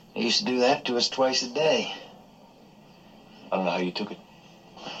They used to do that to us twice a day. I don't know how you took it.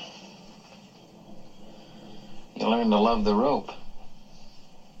 You learn to love the rope.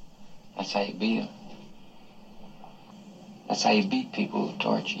 That's how you beat them. That's how you beat people who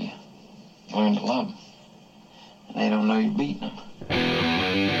torture you. You learn to love them. And they don't know you're beating them.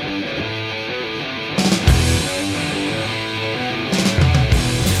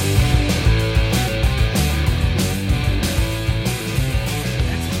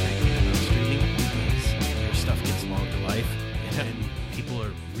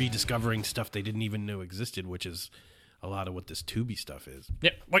 Rediscovering stuff they didn't even know existed, which is a lot of what this Tubi stuff is.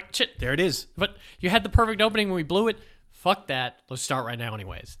 Yeah, wait, shit. There it is. But you had the perfect opening when we blew it. Fuck that. Let's start right now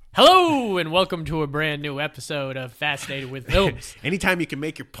anyways. Hello, and welcome to a brand new episode of Fascinated with Films. Anytime you can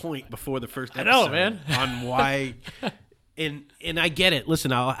make your point before the first episode I know, man. on why... And I get it.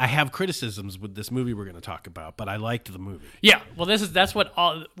 Listen, I have criticisms with this movie we're going to talk about, but I liked the movie. Yeah, well, this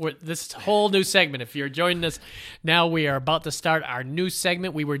whole new segment. If you're joining us now, we are about to start our new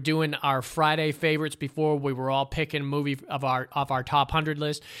segment. We were doing our Friday favorites before. We were all picking a movie of our top 100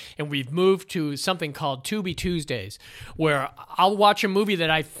 list, and we've moved to something called Tubi Tuesdays, where I'll watch a movie that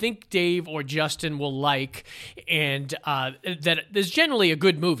I think Dave or Justin will like, and that is generally a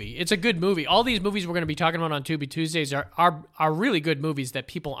good movie. It's a good movie. All these movies we're going to be talking about on Tubi Tuesdays are really good movies that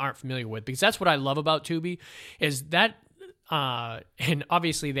people aren't familiar with, because that's what I love about Tubi is that and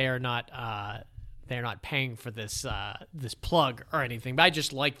obviously they're not paying for this this plug or anything, but I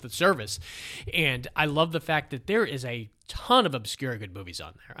just like the service, and I love the fact that there is a ton of obscure good movies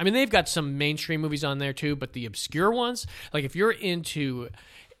on there. I mean, they've got some mainstream movies on there too, but the obscure ones, like if you're into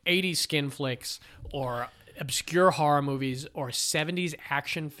 80s skin flicks or obscure horror movies or 70s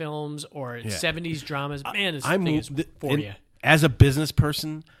action films or 70s dramas, man, this thing is for you. As a business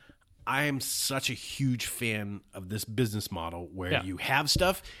person, I am such a huge fan of this business model where you have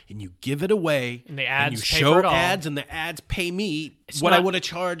stuff and you give it away, and the ads and you pay show for it all. ads, and the ads pay me I would have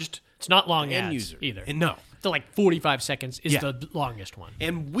charged. It's not long the end ads user either. And no, they're like 45 seconds is the longest one.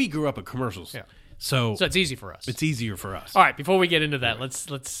 And we grew up with commercials, so it's easy for us. It's easier for us. All right, before we get into that,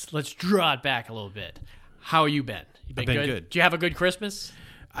 let's draw it back a little bit. How you been? You I've been good. Did you have a good Christmas?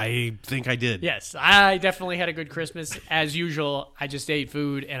 I think I did. Yes, I definitely had a good Christmas. As usual, I just ate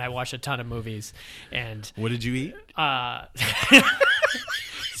food and I watched a ton of movies. And what did you eat?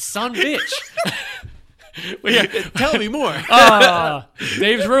 Son bitch. Tell me more.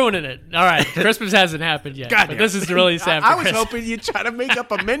 Dave's ruining it. All right, Christmas hasn't happened yet. But this is really sad. I was hoping you'd try to make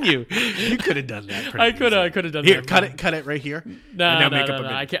up a menu. You could have done that. I could have done here, that. cut it right here. No.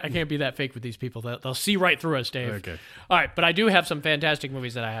 I can't be that fake with these people. They'll see right through us, Dave. Okay. All right, but I do have some fantastic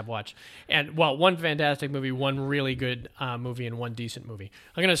movies that I have watched. And, well, one fantastic movie, one really good movie, and one decent movie.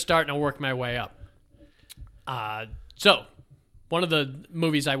 I'm going to start and I'll work my way up. So, one of the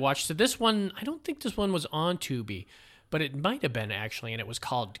movies I watched, so this one, I don't think this one was on Tubi, but it might have been actually, and it was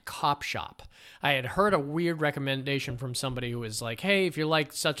called Cop Shop. I had heard a weird recommendation from somebody who was like, hey, if you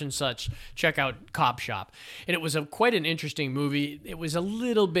like such and such, check out Cop Shop. And it was quite an interesting movie. It was a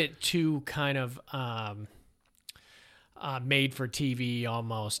little bit too kind of made for TV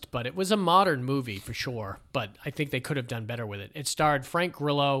almost, but it was a modern movie for sure, but I think they could have done better with it. It starred Frank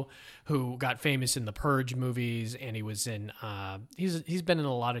Grillo, who got famous in the Purge movies, and he was in he's been in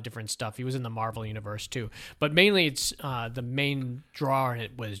a lot of different stuff. He was in the Marvel Universe too, but mainly it's the main draw in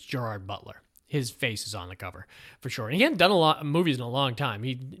it was Gerard Butler. His face is on the cover for sure, and he hadn't done a lot of movies in a long time.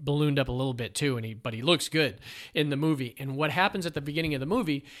 He ballooned up a little bit too, but he looks good in the movie. And what happens at the beginning of the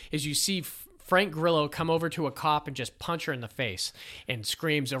movie is you see Frank Grillo come over to a cop and just punch her in the face and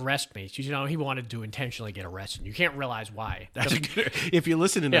screams, "Arrest me." He wanted to intentionally get arrested. You can't realize why. If you're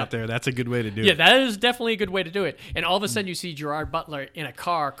listening out there, that's a good way to do it. Yeah, that is definitely a good way to do it. And all of a sudden you see Gerard Butler in a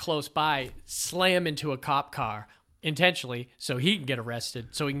car close by slam into a cop car intentionally so he can get arrested,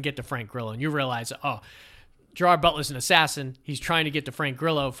 so he can get to Frank Grillo. And you realize, Gerard Butler's an assassin. He's trying to get to Frank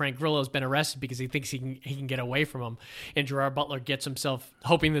Grillo. Frank Grillo's been arrested because he thinks he can get away from him. And Gerard Butler gets himself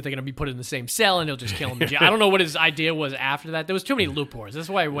hoping that they're going to be put in the same cell and he'll just kill him in jail. I don't know what his idea was after that. There was too many loopholes. That's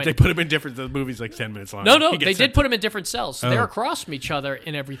why I went. They put him in different. The movie's like 10 minutes long. No, they did put him in different cells. So they're across from each other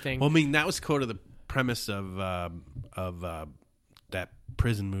and everything. Well, I mean, that was kind of the premise of that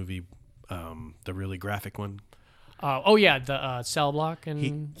prison movie, the really graphic one. The cell block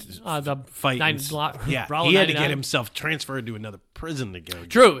and the fight 9 block. Yeah, Brawler he had 99. to get himself transferred to another prison to go.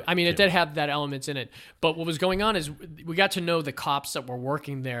 True. I mean, it did have that elements in it. But what was going on is we got to know the cops that were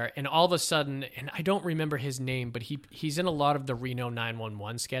working there, and all of a sudden, and I don't remember his name, but he's in a lot of the Reno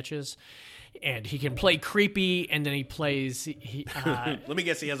 911 sketches, and he can play creepy, and then he plays. Let me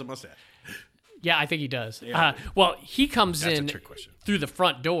guess, he has a mustache. Yeah, I think he does. Well, he comes That's a in trick question. through the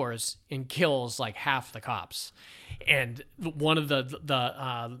front doors and kills like half the cops. And one of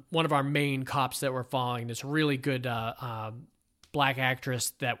one of our main cops that we're following, this really good black actress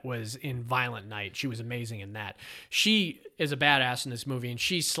that was in Violent Night. She was amazing in that. She is a badass in this movie, and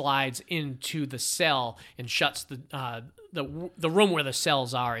she slides into the cell and shuts the room where the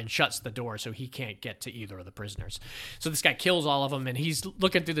cells are and shuts the door so he can't get to either of the prisoners. So this guy kills all of them, and he's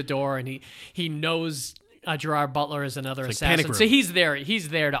looking through the door, and he knows Gerard Butler is another assassin. So he's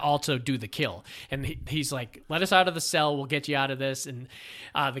there to also do the kill. And he's like, let us out of the cell. We'll get you out of this. And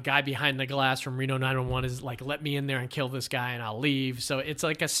the guy behind the glass from Reno 911 is like, let me in there and kill this guy and I'll leave. So it's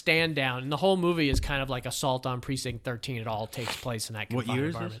like a stand down. And the whole movie is kind of like Assault on Precinct 13. It all takes place in that confined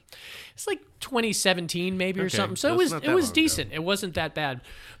environment. It's like 2017 maybe or something. So it was decent. It wasn't that bad.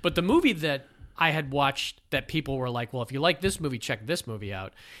 But the movie that I had watched that people were like, well, if you like this movie, check this movie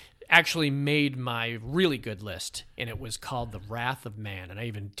out, actually made my really good list, and it was called The Wrath of Man. And I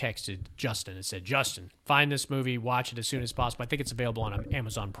even texted Justin and said, Justin, find this movie, watch it as soon as possible. I think it's available on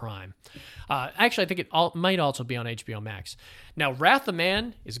Amazon Prime. Actually, I think it might also be on HBO Max. Now, Wrath of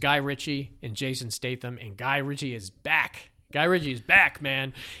Man is Guy Ritchie and Jason Statham, and Guy Ritchie is back. Guy Ritchie is back,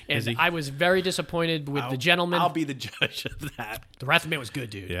 man. And I was very disappointed with The Gentleman. I'll be the judge of that. The Wrath of Man was good,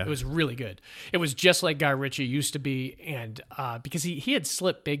 dude. Yeah. It was really good. It was just like Guy Ritchie used to be, and because he had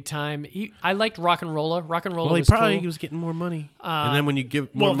slipped big time. I liked Rock and Rolla. Rock and Rolla was cool. He was getting more money. And then when you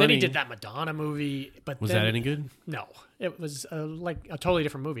give more money... then he did that Madonna movie. But was that any good? No. It was like a totally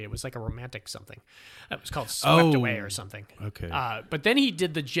different movie. It was like a romantic something. It was called Swept Away or something. Okay. But then he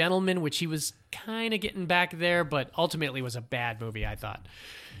did The Gentleman, which he was kind of getting back there, but ultimately was a bad movie, I thought.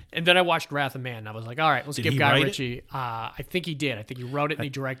 And then I watched Wrath of Man. And I was like, all right, let's give Guy Ritchie. I think he did. I think he wrote it and he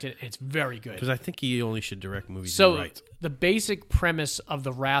directed it. And it's very good. Because I think he only should direct movies. So the basic premise of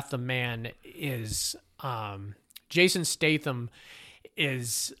The Wrath of Man is Jason Statham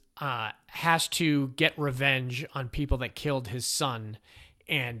has to get revenge on people that killed his son,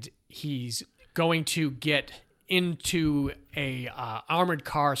 and he's going to get into a armored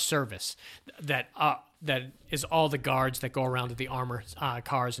car service that is all the guards that go around to the armor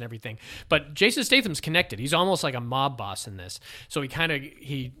cars and everything. But Jason Statham's connected. He's almost like a mob boss in this. So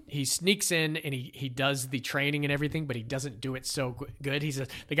he sneaks in and he does the training and everything, but he doesn't do it so good.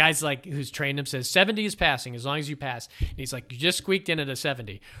 The guy's like who's trained him says 70 is passing as long as you pass. And he's like, you just squeaked in at a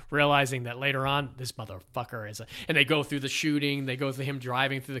 70, realizing that later on this motherfucker is and they go through the shooting, they go through him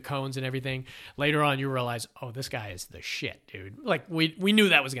driving through the cones and everything. Later on you realize, oh, this guy is the shit, dude. Like we knew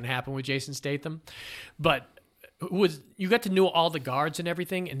that was going to happen with Jason Statham, but you got to know all the guards and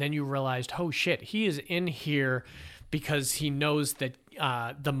everything, and then you realized, oh shit, he is in here because he knows that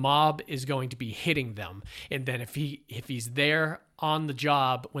the mob is going to be hitting them, and then if he's there on the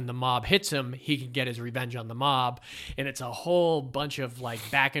job when the mob hits him, he can get his revenge on the mob. And it's a whole bunch of like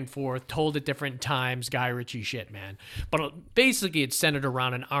back and forth, told at different times, Guy Ritchie shit, man. But basically it's centered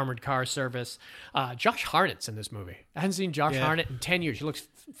around an armored car service. Josh Hartnett's in this movie. I haven't seen Josh Hartnett in 10 years. He looks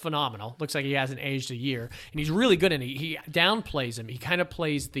phenomenal. Looks like he hasn't aged a year. And he's really good in it. He downplays him. He kind of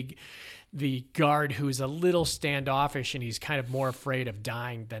plays the guard who's a little standoffish, and he's kind of more afraid of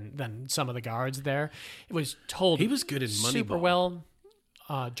dying than some of the guards there. It was told he was good in Moneyball. Super well.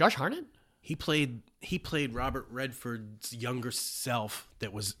 Josh Hartnett? He played Robert Redford's younger self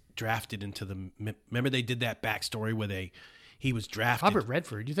that was drafted into the. Remember they did that backstory where he was drafted. Robert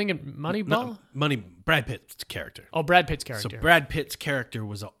Redford? You thinking Moneyball? Brad Pitt's character. Oh, Brad Pitt's character. So Brad Pitt's character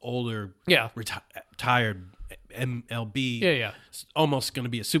was an older, retired MLB, almost going to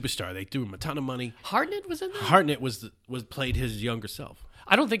be a superstar. They threw him a ton of money. Hartnett was in there? Hartnett was played his younger self.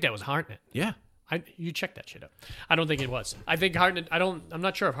 I don't think that was Hartnett. Yeah. You check that shit up. I don't think it was. I think Hartnett. I'm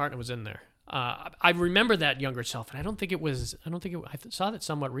not sure if Hartnett was in there. I remember that younger self, and I don't think it was. I saw that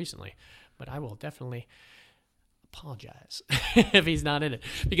somewhat recently, but I will definitely apologize if he's not in it,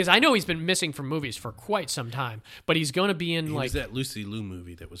 because I know he's been missing from movies for quite some time, but he's going to be in was that Lucy Liu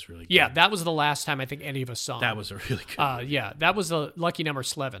movie that was really good. Yeah, that was the last time I think any of us saw him. That was a really good yeah, that was the Lucky Number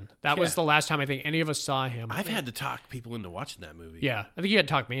 11. That was the last time I think any of us saw him. I've had to talk people into watching that movie. Yeah, I think you had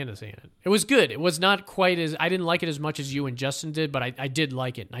to talk me into seeing it. It was good. It was not quite as, I didn't like it as much as you and Justin did, but I did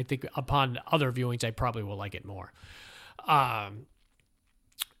like it, and I think upon other viewings I probably will like it more.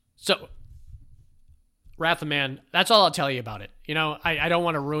 So Wrath of Man, that's all I'll tell you about it. You know, I don't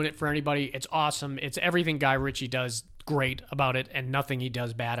want to ruin it for anybody. It's awesome. It's everything Guy Ritchie does great about it and nothing he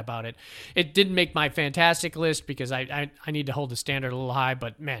does bad about it. It didn't make my fantastic list because I need to hold the standard a little high,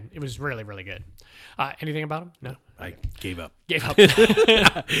 but man, it was really, really good. Anything about him? No. I gave up.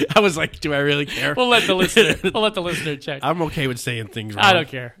 I was like, do I really care? We'll let the listener check. I'm okay with saying things wrong. I don't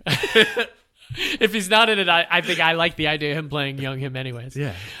care. If he's not in it, I think I like the idea of him playing young him anyways.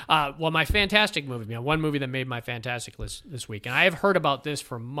 Yeah. Well, my fantastic movie, man, one movie that made my fantastic list this week, and I have heard about this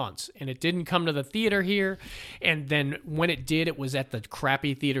for months, and it didn't come to the theater here, and then when it did, it was at the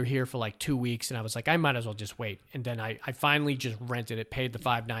crappy theater here for like 2 weeks, and I was like, I might as well just wait, and then I finally just rented it, paid the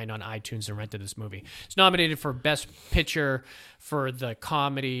 $5.9 on iTunes and rented this movie. It's nominated for Best Picture for the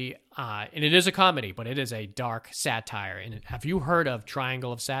comedy, and it is a comedy, but it is a dark satire. And have you heard of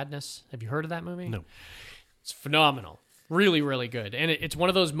Triangle of Sadness? Have you heard of that movie? No. It's phenomenal. Really, really good. And it's one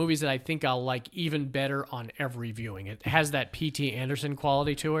of those movies that I think I'll like even better on every viewing. It has that P.T. Anderson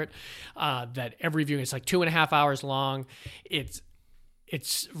quality to it, that every viewing, it's like 2.5 hours long.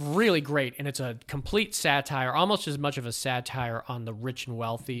 It's really great, and it's a complete satire, almost as much of a satire on the rich and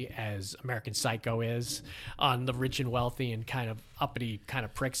wealthy as American Psycho is on the rich and wealthy and kind of uppity kind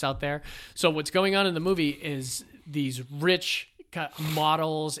of pricks out there. So what's going on in the movie is these rich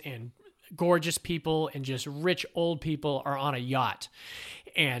models and gorgeous people and just rich old people are on a yacht,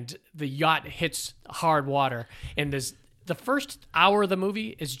 and the yacht hits hard water, and the first hour of the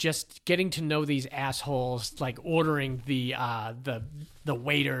movie is just getting to know these assholes, like ordering the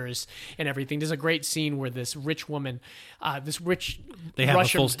waiters and everything. There's a great scene where this rich woman, They have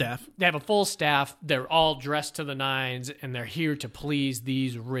Russian, a full staff. They have a full staff. They're all dressed to the nines, and they're here to please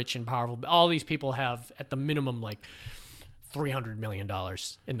these rich and powerful. All these people have, at the minimum, like $300 million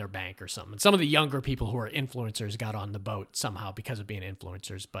in their bank or something. Some of the younger people who are influencers got on the boat somehow because of being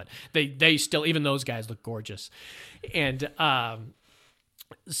influencers, but they still, even those guys look gorgeous. And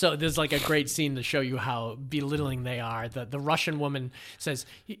so there's like a great scene to show you how belittling they are. The Russian woman says,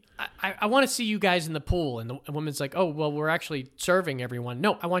 I want to see you guys in the pool. And the woman's like, oh, well, we're actually serving everyone.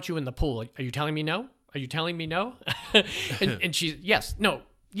 No, I want you in the pool. Are you telling me no? Are you telling me no? and she's, yes, no,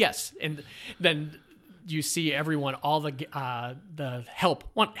 yes. And then you see everyone, all the help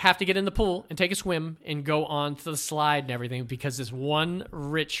have to get in the pool and take a swim and go on to the slide and everything because this one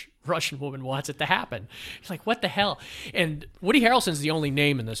rich Russian woman wants it to happen. She's like, what the hell? And Woody Harrelson's the only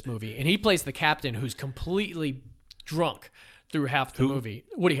name in this movie, and he plays the captain who's completely drunk through half the movie.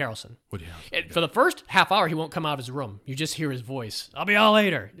 Woody Harrelson. And for the first half hour, he won't come out of his room. You just hear his voice. I'll be out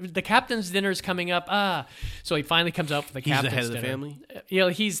later. The captain's dinner's coming up. So he finally comes out for the captain's dinner. He's the head of the family?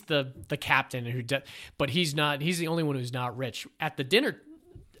 Yeah, he's the captain, but he's not. He's the only one who's not rich. At the dinner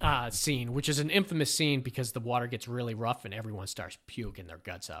scene, which is an infamous scene because the water gets really rough and everyone starts puking their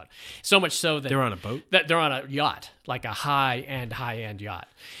guts out. So much so that They're on a boat? That they're on a yacht, like a high-end yacht.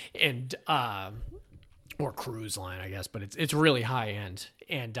 And or cruise line, I guess, but it's really high end,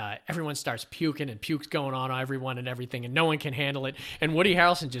 and everyone starts puking and puke's going on everyone and everything, and no one can handle it. And Woody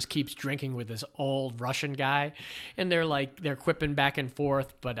Harrelson just keeps drinking with this old Russian guy, and they're quipping back and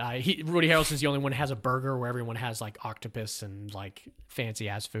forth. But Woody Harrelson's the only one who has a burger where everyone has like octopus and like fancy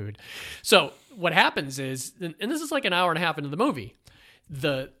ass food. So what happens is, and this is like an hour and a half into the movie,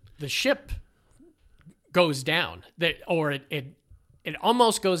 the ship goes down, it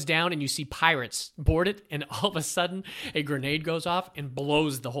almost goes down, and you see pirates board it, and all of a sudden a grenade goes off and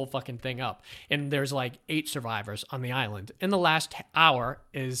blows the whole fucking thing up. And there's like 8 survivors on the island. And the last hour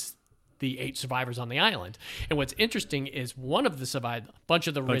is the 8 survivors on the island. And what's interesting is one of the survived, bunch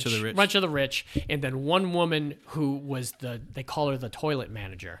of the rich, and then one woman who was they call her the toilet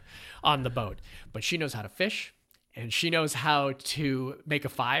manager on the boat. But she knows how to fish. And she knows how to make a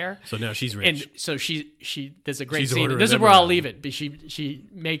fire. So now she's rich. And so she there's a great scene. This is where I'll leave it. But she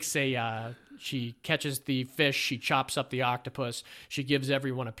makes she catches the fish, she chops up the octopus, she gives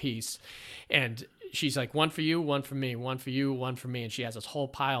everyone a piece. And she's like, one for you, one for me, one for you, one for me. And she has this whole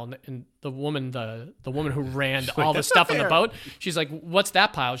pile. And the woman who ran all the stuff on the boat, she's like, what's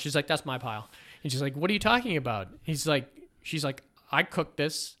that pile? She's like, that's my pile. And she's like, what are you talking about? She's like, I cooked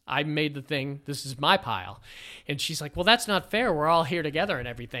this. I made the thing. This is my pile. And she's like, well, that's not fair. We're all here together and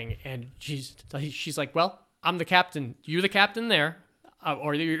everything. And she's like, well, I'm the captain. You're the captain there.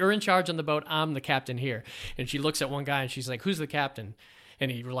 Or you're in charge on the boat. I'm the captain here. And she looks at one guy and she's like, who's the captain?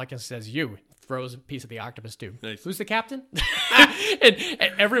 And he reluctantly says, you. Throws a piece of the octopus tube. Nice. Who's the captain? and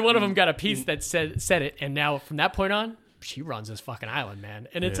every one of them got a piece that said it. And now from that point on, she runs this fucking island, man.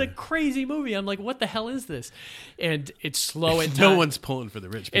 And it's a crazy movie. I'm like, what the hell is this? And it's slow at times. No one's pulling for the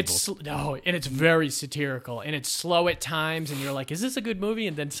rich people. And it's very satirical. And it's slow at times. And you're like, is this a good movie?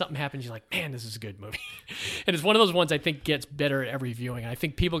 And then something happens. You're like, man, this is a good movie. And it's one of those ones I think gets better at every viewing. I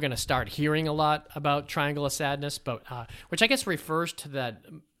think people are going to start hearing a lot about Triangle of Sadness, but which I guess refers to that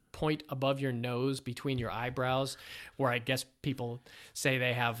point above your nose between your eyebrows, where I guess people say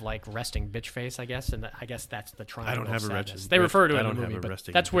they have like resting bitch face, I guess, and I guess that's the triangle. I don't have of a sadness. resting. They refer to it in the have movie, a but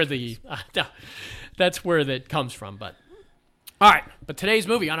resting that's where bitch face. that's where that comes from. But All right, but today's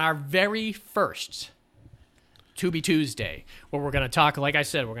movie on our very first Tubi Tuesday, where we're going to talk, like I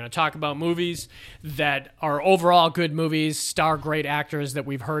said, we're going to talk about movies that are overall good movies, star great actors that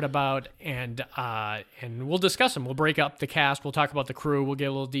we've heard about, and we'll discuss them. We'll break up the cast, we'll talk about the crew, we'll get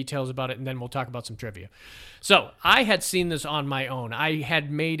a little details about it, and then we'll talk about some trivia. So I had seen this on my own. I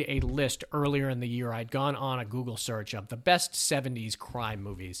had made a list earlier in the year. I'd gone on a Google search of the best 70s crime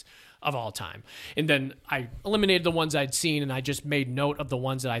movies of all time. And then I eliminated the ones I'd seen, and I just made note of the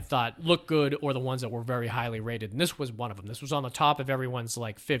ones that I thought looked good or the ones that were very highly rated. And this was one of them. This was on the top of everyone's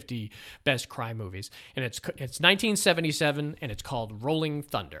like 50 best crime movies. And it's 1977, and it's called Rolling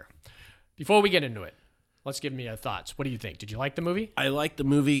Thunder. Before we get into it, let's give me your thoughts. What do you think? Did you like the movie? I liked the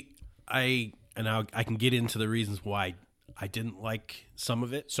movie. I can get into the reasons why I didn't like some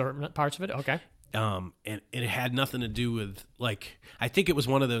of it. Certain parts of it? Okay. And it had nothing to do with, like, I think it was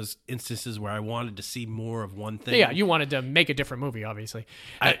one of those instances where I wanted to see more of one thing. Yeah, you wanted to make a different movie, obviously,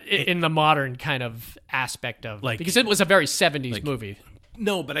 in the modern kind of aspect of, like, because it was a very 70s movie.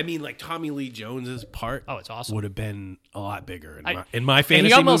 No, but I mean, like, Tommy Lee Jones's part. Oh, it's awesome. Would have been a lot bigger in my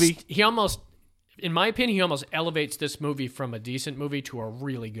fantasy movie. He almost, in my opinion, he almost elevates this movie from a decent movie to a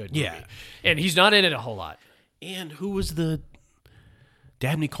really good movie. Yeah, and he's not in it a whole lot. And who was the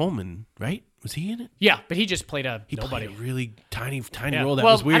Dabney Coleman? Right? Was he in it? Yeah, but he just played nobody. Played a really tiny yeah. role. That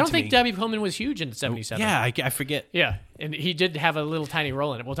was weird. I don't to think me. Dabney Coleman was huge in '77. Yeah, I forget. Yeah, and he did have a little tiny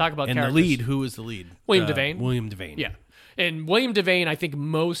role in it. We'll talk about And characters. the lead, who was the lead? William Devane. William Devane. Yeah, and William Devane, I think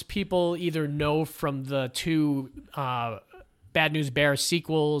most people either know from the two Bad News Bears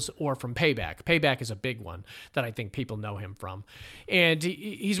sequels or from Payback. Payback is a big one that I think people know him from. And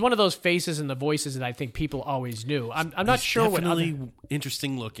he's one of those faces and the voices that I think people always knew. I'm not sure what Definitely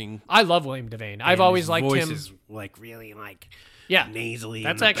interesting looking. I love William Devane. I've always liked voice him. Is like really like nasally.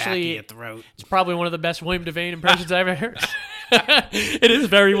 That's in the actually back of your throat. It's probably one of the best William Devane impressions I've ever heard. It is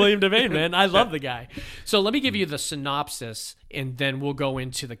very William Devane, man. I love the guy. So let me give you the synopsis, and then we'll go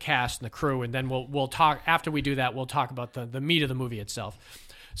into the cast and the crew, and then we'll talk. After we do that, we'll talk about the meat of the movie itself.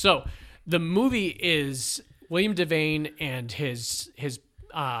 So the movie is William Devane and his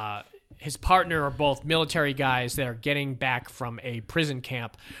partner are both military guys that are getting back from a prison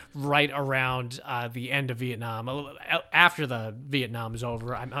camp right around the end of Vietnam. After the Vietnam is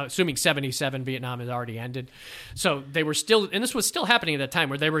over, I'm assuming 77 Vietnam has already ended. So they were still, and this was still happening at that time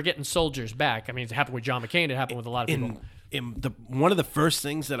where they were getting soldiers back. I mean, it happened with John McCain. It happened with a lot of people. One of the first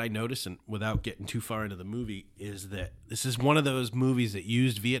things that I noticed, and without getting too far into the movie, is that this is one of those movies that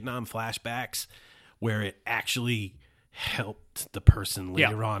used Vietnam flashbacks where it actually helped the person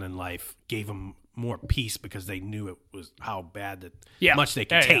later on in life, gave them more peace because they knew it was how bad that much they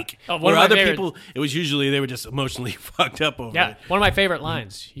could take. Oh, Where other people, it was usually they were just emotionally fucked up over it. Yeah, one of my favorite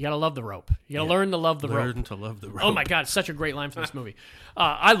lines. You got to love the rope. You got to learn to love the rope. Learn to love the rope. Oh my God, such a great line from this movie.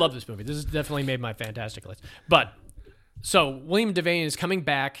 I love this movie. This has definitely made my fantastic list. But so William Devane is coming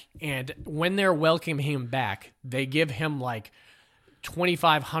back, and when they're welcoming him back, they give him like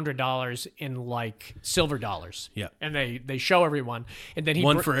 $2,500 in like silver dollars. Yeah. And they show everyone. And then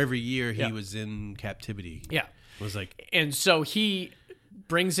one for every year he was in captivity. Yeah. It was like, and so he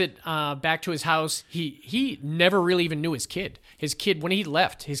brings it back to his house. He never really even knew his kid. His kid, when he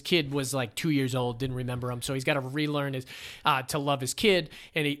left, his kid was like 2 years old, didn't remember him. So he's got to relearn to love his kid.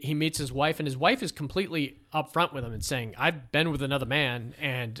 And he meets his wife, and his wife is completely upfront with him and saying, "I've been with another man,"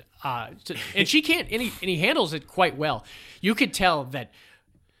 and she can't. And he handles it quite well. You could tell that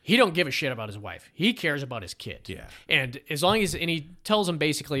he don't give a shit about his wife. He cares about his kid. Yeah. And as long as, and he tells him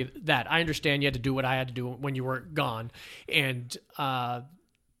basically that I understand you had to do what I had to do when you were gone. And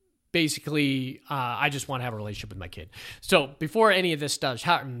basically, I just want to have a relationship with my kid. So before any of this does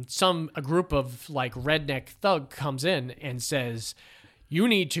happen, a group of like redneck thug comes in and says, "You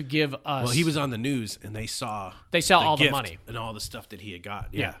need to give us." Well, he was on the news, and they saw all the gift money and all the stuff that he had got.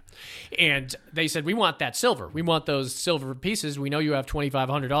 Yeah. And they said, "We want that silver. We want those silver pieces. We know you have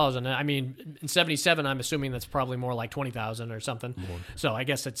 $2,500." And I mean, in 77, I'm assuming that's probably more like 20,000 or something. More. So I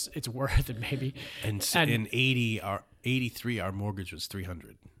guess it's worth it maybe. And in 83, our mortgage was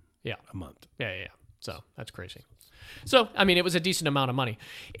 $300. Yeah. A month. Yeah. So that's crazy. So, I mean, it was a decent amount of money.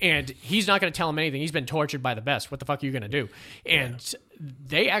 And he's not going to tell him anything. He's been tortured by the best. What the fuck are you going to do? And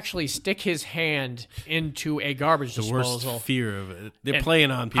they actually stick his hand into a garbage disposal. Worst fear of it. They're playing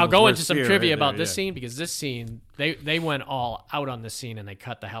on people. I'll go into some trivia about this scene, because this scene, they went all out on this scene and they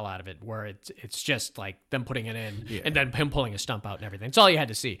cut the hell out of it, where it's just like them putting it in and then him pulling a stump out and everything. It's all you had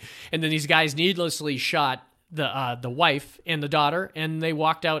to see. And then these guys needlessly shot the wife and the daughter, and they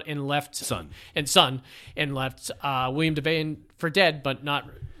walked out and left son and left William Devane for dead, but not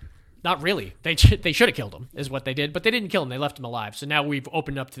Not really. They should have killed him, is what they did, but they didn't kill him. They left him alive. So now we've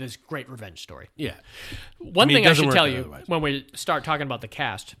opened up to this great revenge story. Yeah. One it thing I doesn't should work tell out you otherwise. when we start talking about the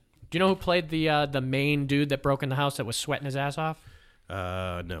cast, do you know who played the main dude that broke in the house that was sweating his ass off?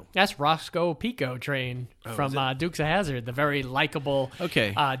 No. That's Roscoe Pico Train from Dukes of Hazzard, the very likable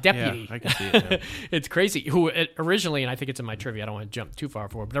Okay. deputy. Yeah, I can see it now. It's crazy. Who originally, and I think it's in my trivia, I don't want to jump too far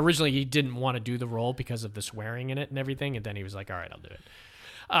forward, but originally he didn't want to do the role because of the swearing in it and everything, and then he was like, all right, I'll do it.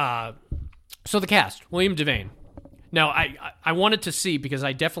 So the cast, William Devane. Now, I wanted to see, because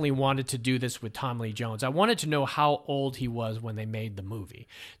I definitely wanted to do this with Tom Lee Jones, I wanted to know how old he was when they made the movie,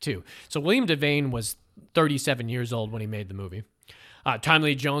 too. So William Devane was 37 years old when he made the movie. Tom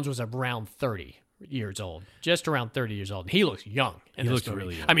Lee Jones was around 30 years old, just around 30 years old. He looks young. He looks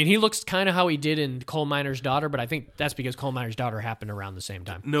really young. I mean, he looks kind of how he did in Coal Miner's Daughter, but I think that's because Coal Miner's Daughter happened around the same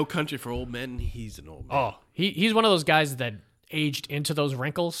time. No Country for Old Men. He's an old man. Oh, he's one of those guys that aged into those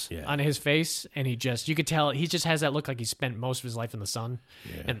wrinkles Yeah. on his face, and you could tell he just has that look like he spent most of his life in the sun,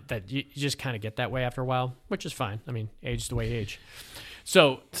 and that you just kind of get that way after a while, which is fine. I mean, age is the way age.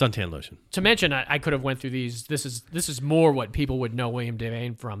 So Suntan lotion. to mention, I could have went through these. This is more what people would know William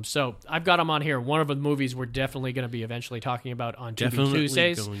Devane from. So I've got him on here. One of the movies we're definitely going to be eventually talking about on Tubi Definitely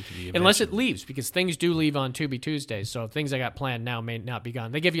Tuesdays, going to be unless it eventually. leaves, because things do leave on Tubi Tuesdays. So things I got planned now may not be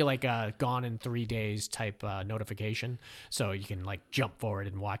gone. They give you like a gone in 3 days type notification, so you can like jump forward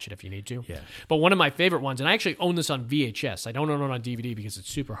and watch it if you need to. Yeah. But one of my favorite ones, and I actually own this on VHS. I don't own it on DVD because it's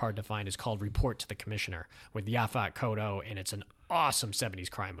super hard to find. Is called Report to the Commissioner with Yaphet Kotto, and it's an awesome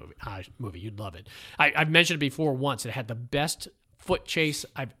 70s crime movie. You'd love it. I've mentioned it before once. It had the best foot chase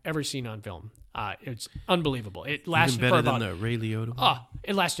I've ever seen on film. It's unbelievable. It lasted Even better for about than the Ray Liotta one?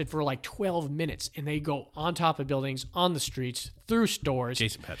 it lasted for like 12 minutes, and they go on top of buildings, on the streets, through stores.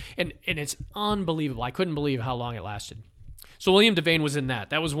 Jason Patric. And it's unbelievable. I couldn't believe how long it lasted. So William Devane was in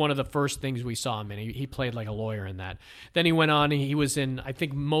that. That was one of the first things we saw him in. He played like a lawyer in that. Then he went on, he was in, I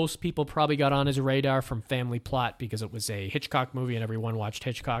think most people probably got on his radar from Family Plot because it was a Hitchcock movie and everyone watched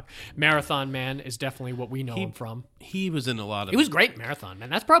Hitchcock. Marathon Man is definitely what we know him from. He was in a lot of. He was great in Marathon Man.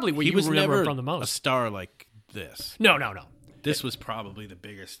 That's probably what He you was remember never him from the a most. star like this. No. This was probably the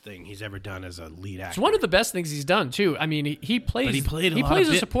biggest thing he's ever done as a lead actor. It's one of the best things he's done too. I mean, he plays. But he played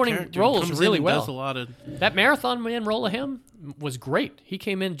the supporting roles really well. Does a lot of. That Marathon Man role of him was great. He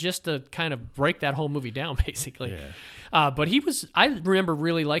came in just to kind of break that whole movie down, basically. Yeah. But I remember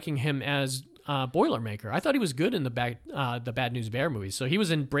really liking him as Boilermaker. I thought he was good in the Bad News Bear movies. So he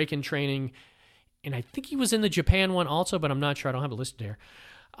was in Break-In Training, and I think he was in the Japan one also, but I'm not sure. I don't have it listed here.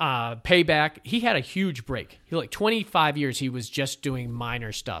 Payback. He had a huge break. He 25 years he was just doing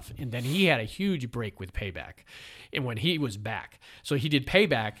minor stuff, and then he had a huge break with Payback, and when he was back. So he did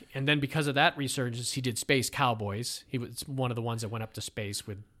Payback, and then because of that resurgence, he did Space Cowboys. He was one of the ones that went up to space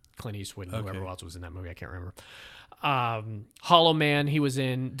with Clint Eastwood and whoever else was in that movie. I can't remember. Hollow Man. He was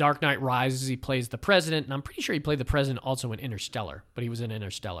in Dark Knight Rises. He plays the president, and I'm pretty sure he played the president also in Interstellar, but he was in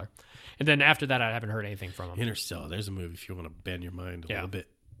Interstellar. And then after that, I haven't heard anything from him. Interstellar. There's a movie if you want to bend your mind a little bit.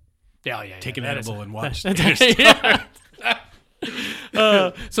 Yeah. Take an edible and watch.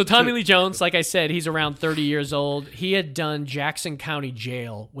 So Tommy Lee Jones, like I said, he's around 30 years old. He had done Jackson County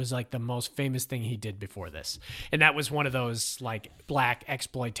Jail, was like the most famous thing he did before this. And that was one of those like black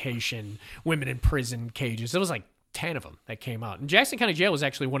exploitation, women in prison cages. There was like 10 of them that came out. And Jackson County Jail was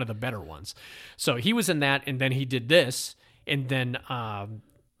actually one of the better ones. So he was in that, and then he did this, and then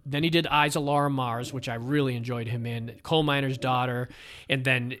he did Eyes of Laura Mars, which I really enjoyed him in, Coal Miner's Daughter, and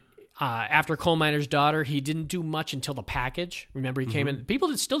then after Coal Miner's Daughter, he didn't do much until The Package. Remember, he came in.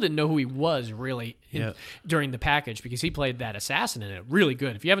 People still didn't know who he was, really, during The Package, because he played that assassin in it. Really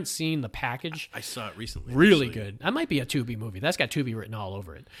good. If you haven't seen The Package, I saw it recently. really actually. good. That might be a Tubi movie. That's got Tubi written all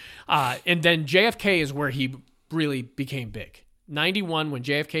over it. And then JFK is where he really became big. 91, when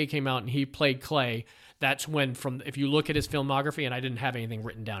JFK came out and he played Clay, that's when, if you look at his filmography, and I didn't have anything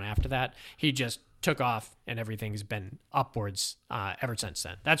written down after that, he just took off, and everything's been upwards ever since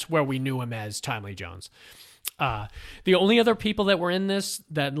then. That's where we knew him as Tom Lee Jones. The only other people that were in this,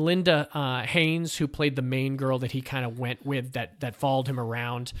 that Linda Haynes, who played the main girl that he kind of went with, that followed him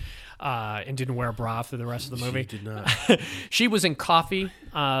around and didn't wear a bra for the rest of the movie. She did not. She was in Coffee,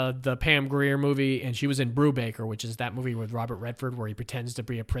 the Pam Grier movie, and she was in Brubaker, which is that movie with Robert Redford where he pretends to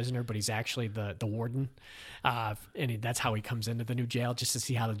be a prisoner, but he's actually the warden. That's how he comes into the new jail, just to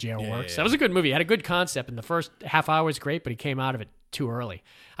see how the jail works. Yeah. That was a good movie. It had a good concept, and the first half hour was great, but he came out of it too early.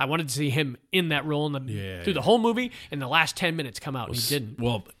 I wanted to see him in that role through the whole movie, and the last 10 minutes come out, and he didn't.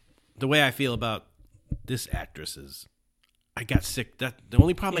 Well, the way I feel about this actress is, I got sick. That the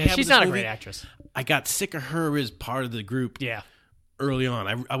only problem I have she's with this not a movie, great actress. I got sick of her as part of the group. Yeah. early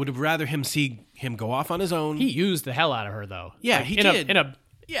on. I would have rather see him go off on his own. He used the hell out of her, though. Yeah, Like, he in did.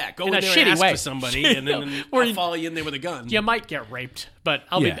 Go in a there shitty and ask way. for somebody, and then Or I'll follow you in there with a gun. You might get raped, but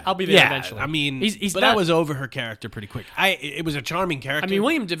I'll be there eventually. I mean, he's but not, I was over her character pretty quick. It was a charming character. I mean,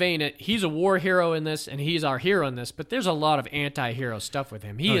 William Devane, he's a war hero in this, and he's our hero in this, but there's a lot of anti-hero stuff with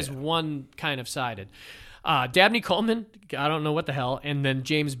him. He is one kind of sided. Dabney Coleman, I don't know what the hell, and then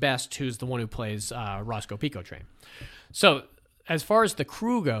James Best, who's the one who plays Roscoe Pico Train. So, as far as the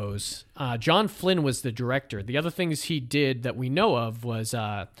crew goes, John Flynn was the director. The other things he did that we know of was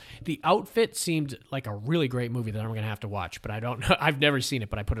the outfit seemed like a really great movie that I'm going to have to watch, but I don't know. I've never seen it,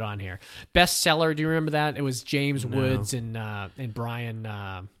 but I put it on here. Bestseller, do you remember that? It was James Woods and Brian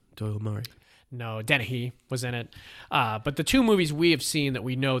Doyle Murray. No, Dennehy was in it. But the two movies we have seen that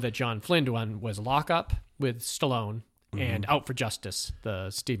we know that John Flynn won was Lock Up with Stallone and Out for Justice,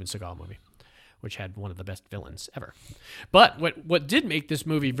 the Steven Seagal movie, which had one of the best villains ever. But what did make this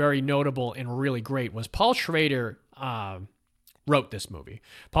movie very notable and really great was Paul Schrader wrote this movie.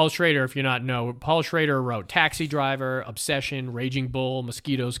 Paul Schrader, if you not know, Paul Schrader wrote Taxi Driver, Obsession, Raging Bull,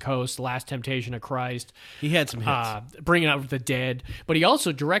 Mosquitoes Coast, Last Temptation of Christ. He had some hits. Bringing Out the Dead. But he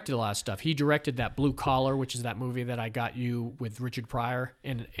also directed a lot of stuff. He directed that Blue Collar, which is that movie that I got you with Richard Pryor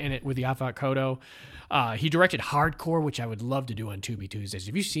in it with the Yaphet Kotto. He directed Hardcore, which I would love to do on Tubi Tuesdays.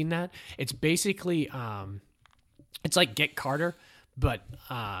 Have you seen that? It's basically, it's like Get Carter, but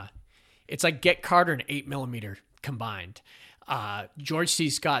it's like Get Carter and 8mm combined. George C.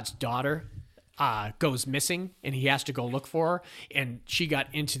 Scott's daughter goes missing, and he has to go look for her, and she got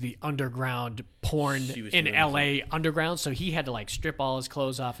into the underground porn in L.A. underground, so he had to like strip all his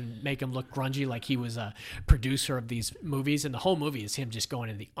clothes off and make him look grungy like he was a producer of these movies, and the whole movie is him just going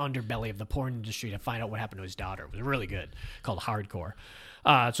into the underbelly of the porn industry to find out what happened to his daughter. It was really good, called Hardcore.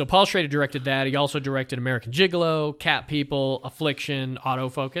 So Paul Schrader directed that. He also directed American Gigolo, Cat People, Affliction,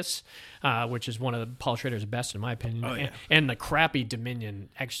 Autofocus, which is one of Paul Schrader's best, in my opinion. Oh, yeah. And the crappy Dominion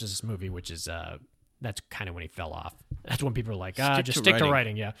Exorcist movie, which is that's kind of when he fell off. That's when people are like, stick to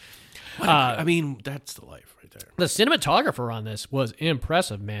writing. Yeah. I mean, that's the life right there. The cinematographer on this was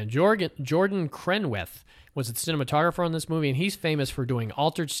impressive, man. Jordan Crenwith was the cinematographer on this movie, and he's famous for doing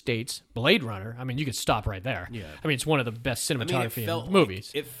Altered States, Blade Runner. I mean, you could stop right there. Yeah. I mean, it's one of the best cinematography in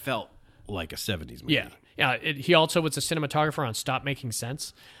movies. It felt like a 70s movie. Yeah. He also was a cinematographer on Stop Making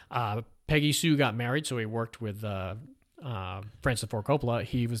Sense. Peggy Sue got married, so he worked with Francis Ford Coppola.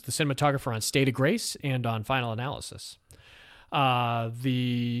 He was the cinematographer on State of Grace and on Final Analysis.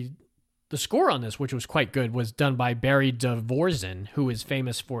 The score on this, which was quite good, was done by Barry Dvorak, who is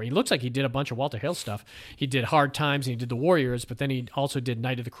famous for, he looks like he did a bunch of Walter Hill stuff. He did Hard Times and he did The Warriors, but then he also did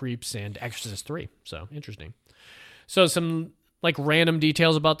Night of the Creeps and Exorcist 3. So, interesting. So, some like random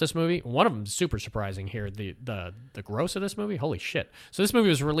details about this movie. One of them is super surprising here. The gross of this movie, holy shit. So, this movie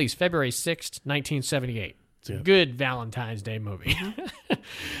was released February 6th, 1978. It's a good Valentine's Day movie.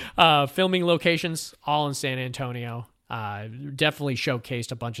 Filming locations, all in San Antonio. Definitely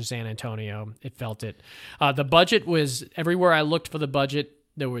showcased a bunch of San Antonio. It felt it. The budget was, everywhere I looked for the budget,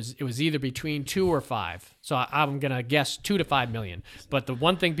 it was either between 2 or 5. So I'm going to guess 2 to 5 million. But the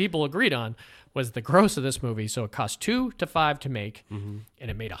one thing people agreed on was the gross of this movie. So it cost 2 to 5 to make, and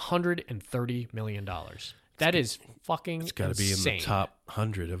it made $130 million. That is fucking It's got to be in the top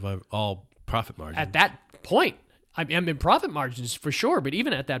 100 of all profit margins. At that point, I mean, in profit margins for sure, but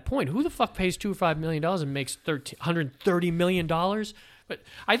even at that point, who the fuck pays $2 or $5 million and makes $130 million? But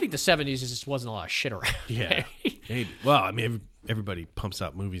I think the 70s just wasn't a lot of shit around. Yeah. Well, I mean, everybody pumps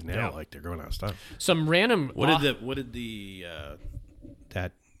out movies now like they're going out of style. Some random. What did the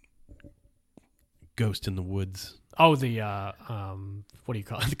that Ghost in the Woods? Oh, the what do you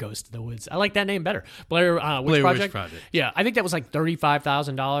call it? The Ghost in the Woods. I like that name better. Blair Witch Project. Yeah, I think that was like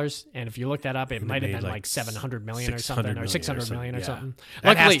 $35,000, and if you look that up, it might have been like $700 million or something, or $600 million or something.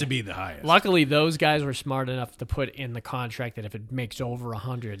 That has to be the highest. Luckily, those guys were smart enough to put in the contract that if it makes over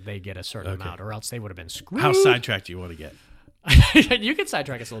 100, they get a certain amount, or else they would have been screwed. How sidetracked do you want to get? You can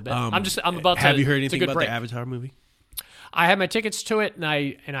sidetrack us a little bit. I'm about to. Have you heard anything about the Avatar movie? I had my tickets to it, and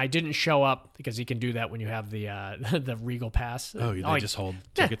I didn't show up because you can do that when you have the the Regal Pass. Oh, they just hold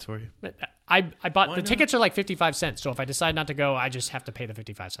tickets for you? I bought the tickets are like 55 cents. So if I decide not to go, I just have to pay the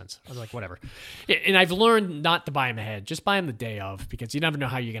 55 cents. I was like, whatever. And I've learned not to buy them ahead. Just buy them the day of, because you never know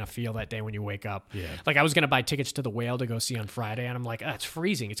how you're gonna feel that day when you wake up. Yeah. Like I was gonna buy tickets to the Whale to go see on Friday, and I'm like, it's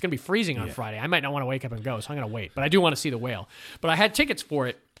freezing. It's gonna be freezing on Friday. I might not want to wake up and go, so I'm gonna wait. But I do want to see the Whale. But I had tickets for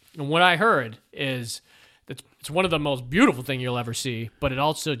it, and what I heard is it's one of the most beautiful thing you'll ever see, but it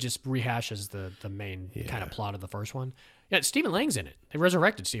also just rehashes the main kind of plot of the first one. Yeah, Stephen Lang's in it. They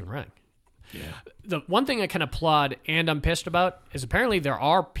resurrected Stephen Lang. The one thing I can applaud and I'm pissed about is apparently there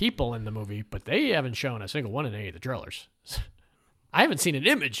are people in the movie, but they haven't shown a single one in any of the trailers. I haven't seen an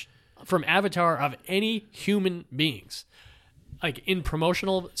image from Avatar of any human beings, like in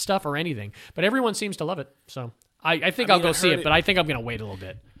promotional stuff or anything. But everyone seems to love it, so I think I'll go see it. But I think I'm going to wait a little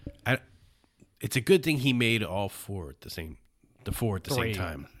bit. It's a good thing he made all four at the same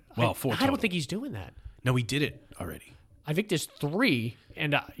time. Well, four. I don't think he's doing that. No, he did it already. I think there's 3,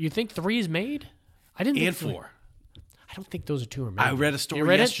 and you think 3 is made? I didn't. And think 4. I don't think those are 2 are made. I read a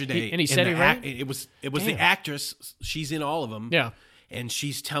story yesterday, and he said he read it. It was the actress. She's in all of them. Yeah, and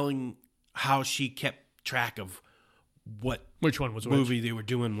she's telling how she kept track of which one was movie they were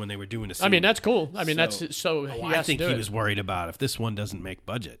doing when they were doing a scene. I mean, that's cool. I mean, that's so. I think he was worried about if this one doesn't make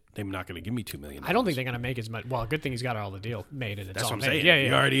budget, they're not going to give me $2 million. I don't think they're going to make as much. Well, good thing he's got all the deal made and it's that's all what I'm made. saying.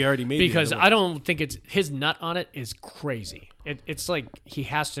 Yeah. He already made because I don't think it's his nut on it is crazy. It's like he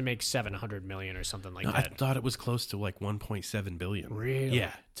has to make $700 million or something like that. I thought it was close to like 1.7 billion. Really?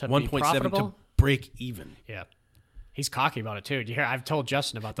 Yeah, To be 1.7 profitable? to break even. Yeah. He's cocky about it too. Do you hear? I've told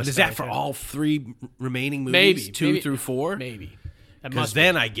Justin about this. But is that for all 3 remaining movies? Maybe 2 through 4? Maybe. Because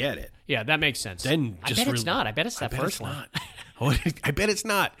then I get it. Yeah, that makes sense. Then I bet it's not. I bet it's that first one. I bet it's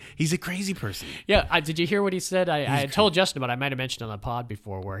not. He's a crazy person. Yeah, did you hear what he said? I had told Justin about it. I might have mentioned on the pod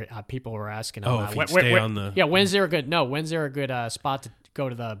before where people were asking him. If he'd stay on the... Yeah, when's there a good spot to go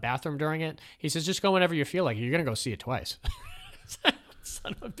to the bathroom during it? He says, just go whenever you feel like it. You're going to go see it twice.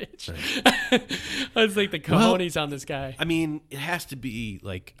 Son of a bitch. I was like the cojones on this guy. I mean, it has to be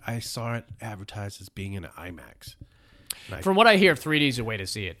like, I saw it advertised as being in an IMAX. From what I hear, 3D is a way to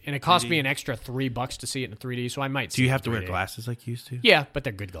see it. And it cost me an extra $3 to see it in 3D, so I might see Do you it have in to wear 3D. glasses like you used to? Yeah, but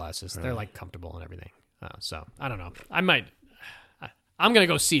they're good glasses. They're like comfortable and everything. So I don't know. I'm gonna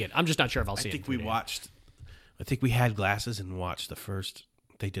go see it. I'm just not sure if I'll see it. I think we had glasses and watched the first.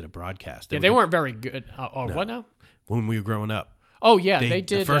 They did a broadcast. Yeah, they weren't very good. What now? When we were growing up. Oh yeah, they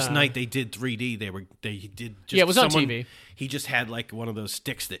did. The first night they did 3D. They did. Just it was on TV. He just had like one of those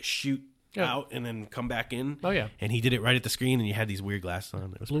sticks that shoot out and then come back in. Oh yeah, and he did it right at the screen, and you had these weird glasses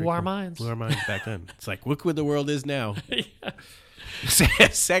on. It was blew our minds. Blew our minds back then. It's like, look where the world is now.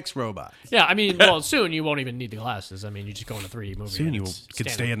 Sex robots. Yeah, I mean, well, soon you won't even need the glasses. I mean, you just go in a 3D movie. Soon you could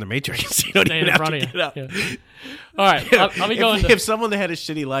stay in the Matrix. You don't even have to get up. Yeah. All right, I'll be going. If someone that had a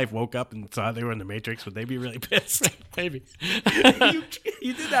shitty life woke up and saw they were in the Matrix, would they be really pissed? Maybe.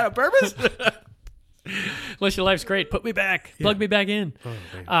 You did that on purpose? Unless your life's great, put me back. Plug me back in.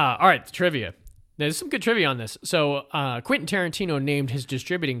 All right, trivia. There's some good trivia on this. So Quentin Tarantino named his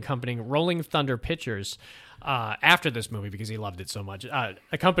distributing company Rolling Thunder Pictures after this movie because he loved it so much.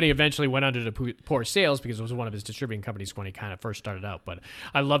 The company eventually went under to poor sales because it was one of his distributing companies when he kind of first started out. But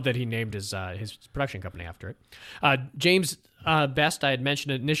I love that he named his production company after it. James Best, I had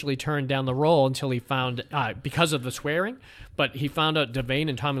mentioned, initially turned down the role until he found, because of the swearing, but he found out Devane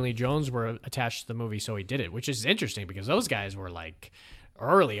and Tommy Lee Jones were attached to the movie, so he did it, which is interesting because those guys were like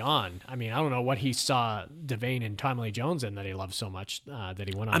early on. I mean, I don't know what he saw Devane and Tommy Lee Jones in that he loved so much that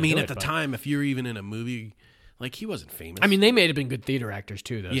he went on. I mean, to do at the time, if you're even in a movie, like he wasn't famous. I mean, they may have been good theater actors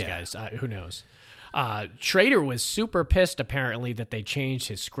too, those guys. Who knows? Schrader was super pissed, apparently, that they changed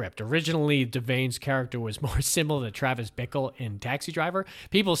his script. Originally, Devane's character was more similar to Travis Bickle in Taxi Driver.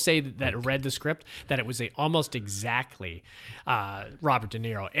 People say that read the script that it was almost exactly Robert De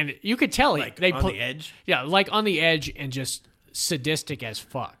Niro. And you could tell they on the edge? Yeah, like on the edge and just sadistic as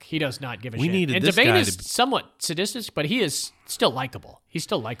fuck. He does not give a shit. Needed and this Devane guy is somewhat sadistic, but he is still likable. He's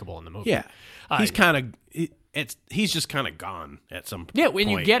still likable in the movie. Yeah. He's kind of... He's just kind of gone at some point. Yeah, when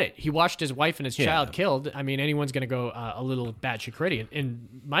you get it. He watched his wife and his child killed. I mean, anyone's going to go a little batshit crazy. In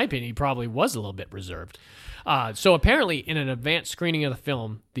my opinion, he probably was a little bit reserved. So apparently, in an advanced screening of the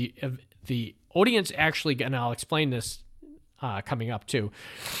film, the audience actually, and I'll explain this coming up too,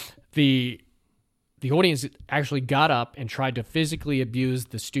 the audience actually got up and tried to physically abuse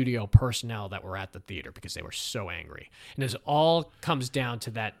the studio personnel that were at the theater because they were so angry. And this all comes down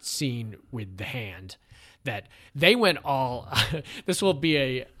to that scene with the hand. That they went all. This will be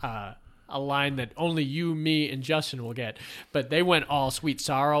a line that only you, me, and Justin will get. But they went all Sweet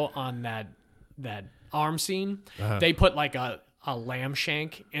Sorrow on that arm scene. They put like a lamb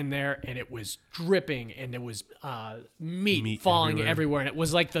shank in there, and it was dripping, and there was meat falling everywhere, and it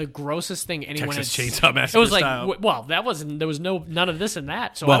was like the grossest thing anyone Texas had. Chainsaw Massacre It was like, style. well, that wasn't. There was none of this and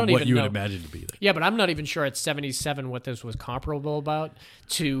that. So I don't even know what you would imagine to be there. Yeah, but I'm not even sure at 77 what this was comparable about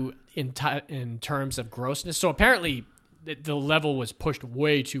to in terms of grossness. So apparently the level was pushed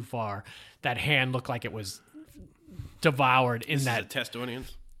way too far. That hand looked like it was devoured in This that is a test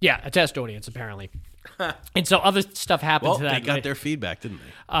audience. Yeah, a test audience apparently. And so other stuff happened Well, to that they got night. their feedback, didn't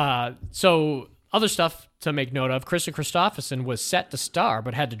they? So other stuff to make note of: Kristen Christopherson was set to star,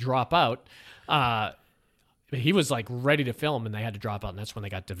 but had to drop out. He was like ready to film, and they had to drop out, and that's when they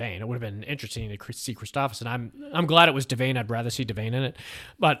got Devane. It would have been interesting to see Christopherson. I'm glad it was Devane. I'd rather see Devane in it.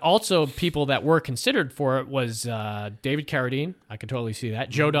 But also, people that were considered for it was David Carradine. I can totally see that.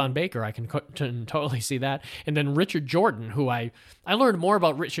 Joe Don Baker. I can totally see that. And then Richard Jordan, who I learned more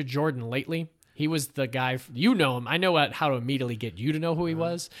about Richard Jordan lately. He was the guy. You know him. I know how to immediately get you to know who he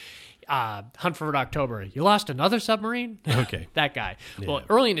was. Hunt for Red October. You lost another submarine? Okay. That guy. Yeah. Well,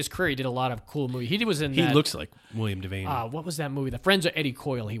 early in his career, he did a lot of cool movies. He was in He that, looks like William Devane. what was that movie? The Friends of Eddie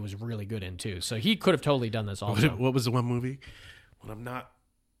Coyle he was really good in, too. So he could have totally done this also. What was the one movie? When I'm not...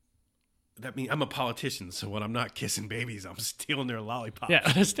 That means I'm a politician, so when I'm not kissing babies, I'm stealing their lollipops.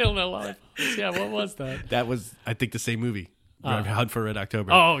 Yeah, still no lollipops. Yeah, what was that? That was, I think, the same movie. Hunt for Red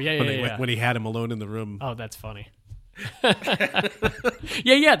October. Oh, yeah. When he had him alone in the room. Oh, that's funny.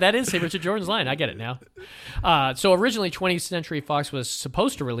 yeah, that is Richard Jordan's line. I get it now. So originally 20th Century Fox was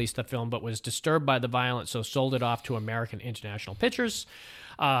supposed to release the film, but was disturbed by the violence, so sold it off to American International Pictures.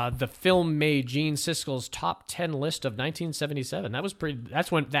 The film made Gene Siskel's top 10 list of 1977.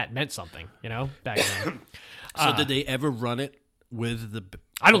 That's when that meant something, back then. So did they ever run it with the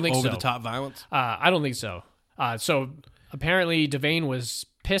I don't think over so. the top violence? I don't think so. So apparently Devane was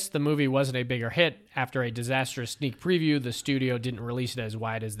pissed the movie wasn't a bigger hit. After a disastrous sneak preview, the studio didn't release it as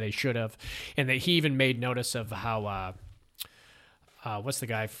wide as they should have. And that he even made notice of how, what's the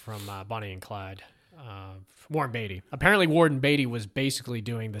guy from Bonnie and Clyde? Warren Beatty. Apparently Warren Beatty was basically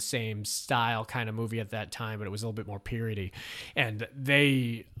doing the same style kind of movie at that time, but it was a little bit more periody. And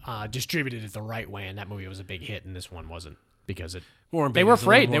they distributed it the right way, and that movie was a big hit, and this one wasn't. Because they were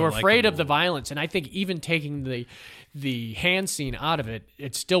afraid. They were afraid of the violence, and I think even taking the hand scene out of it,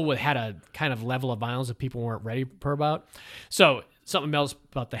 it still had a kind of level of violence that people weren't ready for about. So something else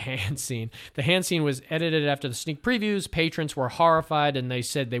about the hand scene. The hand scene was edited after the sneak previews. Patrons were horrified, and they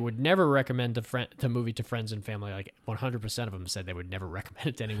said they would never recommend the movie to friends and family. Like 100% of them said they would never recommend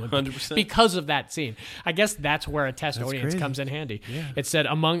it to anyone 100%? Because of that scene. I guess that's where a test audience comes in handy. Yeah. It said,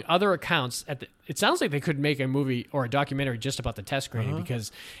 among other accounts, it sounds like they could make a movie or a documentary just about the test screening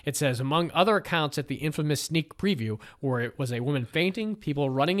because it says, among other accounts at the infamous sneak preview, where it was a woman fainting, people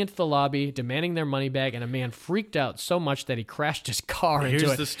running into the lobby, demanding their money back, and a man freaked out so much that he crashed his car into it.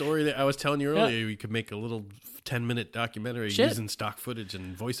 Here's the story that I was telling you earlier. You could make a little 10-minute documentary using stock footage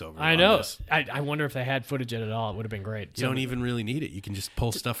and voiceover. I know. I wonder if they had footage in it at all. It would have been great. You don't even really need it. You can just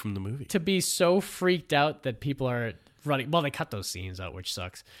pull stuff from the movie. To be so freaked out that people are running. Well, they cut those scenes out, which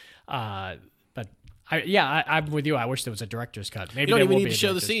sucks. But I'm with you. I wish there was a director's cut. Maybe you don't there even will need be to a show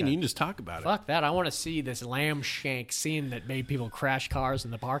the director's scene. cut. You can just talk about it. Fuck that. I want to see this lamb shank scene that made people crash cars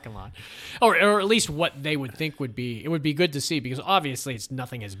in the parking lot. Or at least what they would think would be. It would be good to see because obviously it's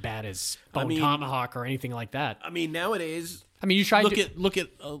nothing as bad as Bone Tomahawk or anything like that. I mean, nowadays, you try look at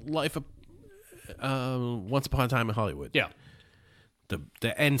life of Once Upon a Time in Hollywood. Yeah.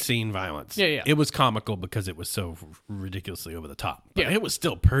 The end scene violence. Yeah. It was comical because it was so ridiculously over the top. But Yeah. it was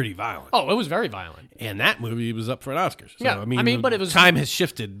still pretty violent. Oh, it was very violent. And that movie was up for an Oscar. So, Yeah, but it was time has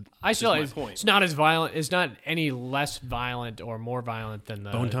shifted. It's not as violent. It's not any less violent or more violent than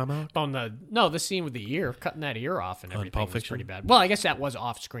the Bone Tomahawk? The scene with the ear, cutting that ear off and everything Pulp was Fiction? pretty bad. Well, I guess that was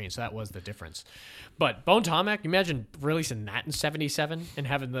off screen, so that was the difference. But Bone Tomahawk, imagine releasing that in '77 and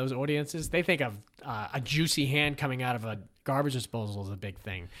having those audiences. They think of a juicy hand coming out of a garbage disposal is a big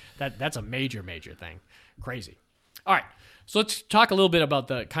thing. That's a major thing. Crazy. All right. So let's talk a little bit about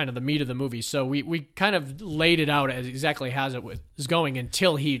the kind of the meat of the movie. So we kind of laid it out as exactly as it was going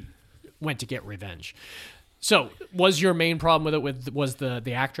until he went to get revenge. So was your main problem with it was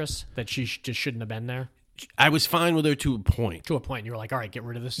the actress that she just shouldn't have been there? I was fine with her to a point. To a point. You were like, all right, get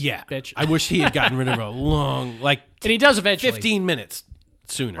rid of this bitch. I wish he had gotten rid of her And he does eventually. 15 minutes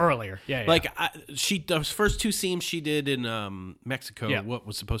sooner. Earlier. Yeah. Like, those first two scenes she did in Mexico, Yeah. what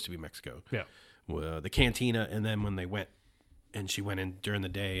was supposed to be Mexico. Yeah. The cantina, and then when they went, and she went in during the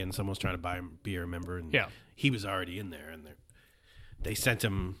day, and someone was trying to buy him beer, remember? And he was already in there, and they sent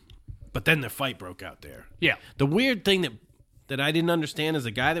him, but then the fight broke out there. Yeah. The weird thing that I didn't understand is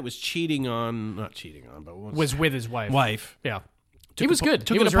the guy that was was with his wife. Yeah. He was good.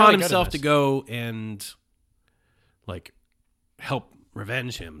 Took he it was upon really good himself at to this. go and help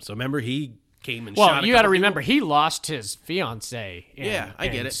revenge him. So remember, he came and shot. Well, you got to remember, he lost his fiance. I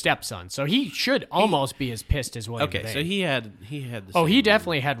get it. Stepson, so he should almost be as pissed as William. Okay, Devane. so he had the. Oh, same he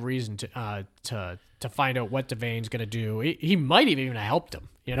definitely had reason to find out what Devane's going to do. He might have even helped him.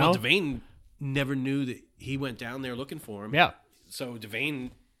 You know, Well, Devane never knew that he went down there looking for him. Yeah. So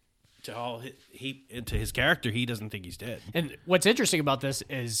Devane into his character, he doesn't think he's dead. And what's interesting about this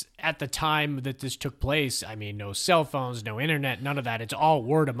is at the time that this took place, I mean, no cell phones, no internet, none of that. It's all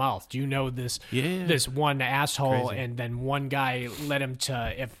word of mouth. Do you know this? Yeah. This one asshole, Crazy. and then one guy led him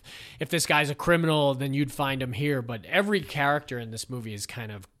to if this guy's a criminal, then you'd find him here. But every character in this movie is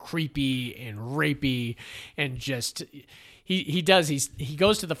kind of creepy and rapey, and just. He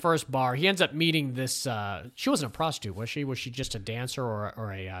goes to the first bar. He ends up meeting this. She wasn't a prostitute, was she? Was she just a dancer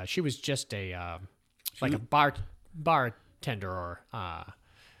or a? She was just a like a bartender or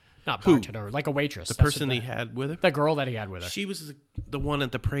not bartender, like a waitress. The person he had with her. The girl that he had with her. She was the one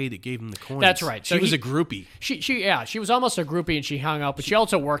at the parade that gave him the coins. That's right. She was a groupie. She was almost a groupie, and she hung out, but she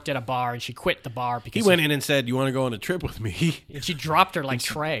also worked at a bar, and she quit the bar because He went in and said, "You want to go on a trip with me?" and she dropped her like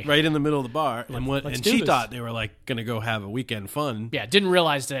tray. Right in the middle of the bar, let's and do she this. thought they were like going to go have a weekend fun. Yeah, didn't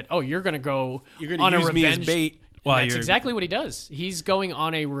realize that. Oh, you're gonna go You're going on to a use me as revenge. bait. That's exactly what he does. He's going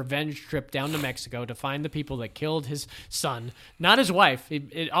on a revenge trip down to Mexico to find the people that killed his son, not his wife.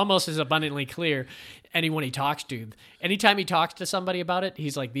 It almost is abundantly clear. Anyone he talks to, anytime he talks to somebody about it,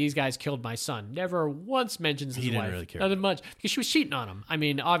 he's like, "These guys killed my son." Never once mentions his He didn't wife. really care Nothing much because she was cheating on him. I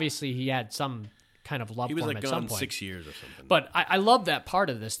mean, obviously he had some kind of love He was for him like at some gone point. 6 years or something. But I love that part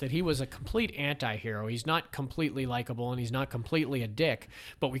of this, that he was a complete anti-hero. He's not completely likable, and he's not completely a dick,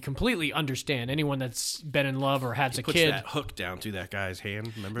 but we completely understand anyone that's been in love or has a puts kid. that hook down through that guy's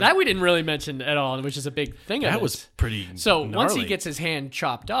hand. Remember That we didn't really mention at all, which is a big thing of That this. was pretty. So once he gnarly. gets his hand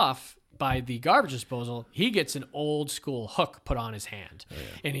chopped off by the garbage disposal, he gets an old school hook put on his hand,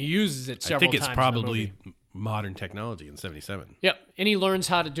 and he uses it I several think times. it's in the probably movie. modern technology in '77. Yep, and he learns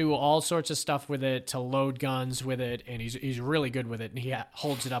how to do all sorts of stuff with it, to load guns with it, and he's really good with it. And he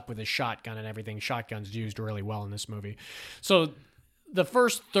holds it up with his shotgun and everything. Shotgun's used really well in this movie. So the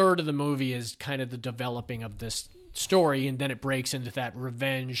first third of the movie is kind of the developing of this story, and then it breaks into that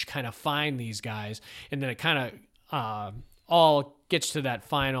revenge, kind of find these guys, and then it kind of all gets to that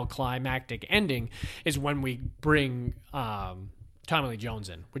final climactic ending is when we bring Tommy Lee Jones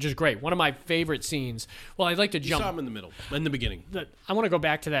in, which is great. One of my favorite scenes. Well, I'd like to You jump. saw him in the middle, in the beginning. I want to go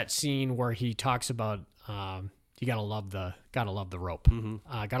back to that scene where he talks about you gotta love the rope.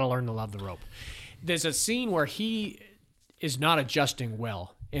 Gotta learn to love the rope. There's a scene where he is not adjusting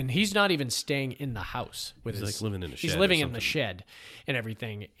well, and he's not even staying in the house with He's his. like living in a He's shed or living in the something. shed and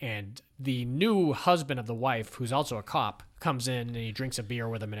everything. And the new husband of the wife, who's also a cop, comes in and he drinks a beer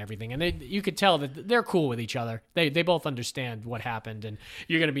with him and everything. And you could tell that they're cool with each other. They both understand what happened, and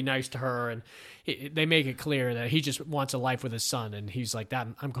you're going to be nice to her. And they make it clear that he just wants a life with his son, and he's like, "That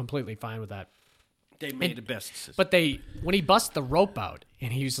I'm completely fine with that." They made the best decision. But when he busts the rope out,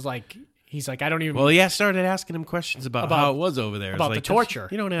 and he's like, I don't even. Well, he started asking him questions about how it was over there. It's about like, the torture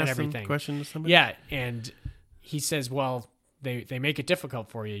You don't and ask them everything. questions to somebody. Yeah, and he says, "Well, they make it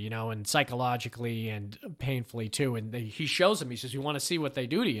difficult for you, and psychologically and painfully too." And he shows him. He says, "You want to see what they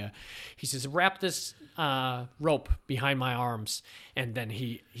do to you?" He says, "Wrap this rope behind my arms," and then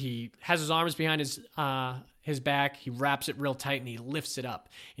he has his arms behind his back. He wraps it real tight and he lifts it up,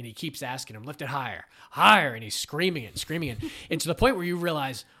 and he keeps asking him, "Lift it higher, higher," and he's screaming it, and to the point where you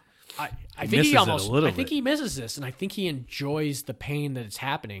realize. I think misses he it almost. a little I think bit. he misses this, and I think he enjoys the pain that it's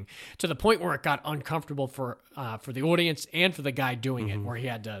happening to the point where it got uncomfortable for the audience and for the guy doing it, where he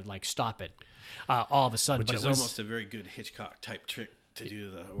had to like stop it all of a sudden. Which But is it was, almost a very good Hitchcock type trick to do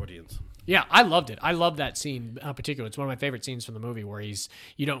to the audience. yeah, I loved it. I love that scene in particular. It's one of my favorite scenes from the movie where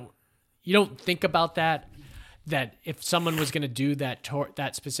you don't think about that if someone was going to do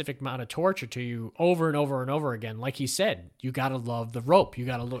that specific amount of torture to you over and over and over again, like he said, you got to love the rope. You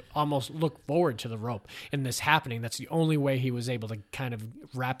got to almost look forward to the rope and this happening. That's the only way he was able to kind of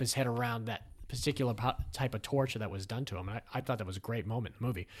wrap his head around that particular type of torture that was done to him. And I thought that was a great moment in the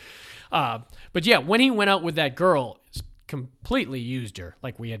movie. But yeah, when he went out with that girl, completely used her,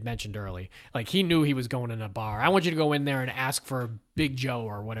 like we had mentioned early. Like he knew he was going in a bar. I want you to go in there and ask for Big Joe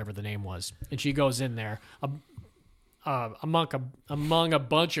or whatever the name was. And she goes in there among a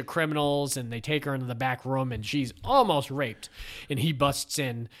bunch of criminals, and they take her into the back room, and she's almost raped. And he busts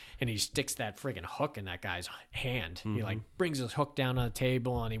in and he sticks that friggin' hook in that guy's hand. He like brings his hook down on the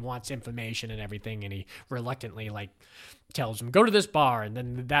table, and he wants information and everything, and he reluctantly like tells him, "Go to this bar," and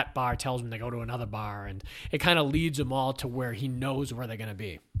then that bar tells him to go to another bar, and it kind of leads them all to where he knows where they're going to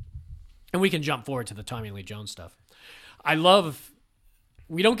be. And we can jump forward to the Tommy Lee Jones stuff. I love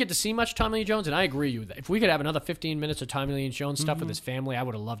we don't get to see much Tommy Lee Jones, and I agree with that. If we could have another 15 minutes of Tommy Lee Jones stuff with his family, I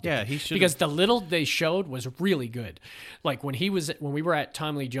would have loved it. Yeah, he should. Because the little they showed was really good. Like when we were at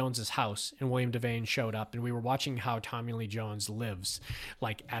Tommy Lee Jones's house and William Devane showed up, and we were watching how Tommy Lee Jones lives,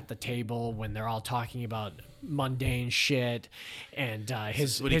 like at the table when they're all talking about mundane shit, and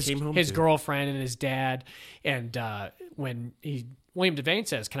his girlfriend and his dad, and when William Devane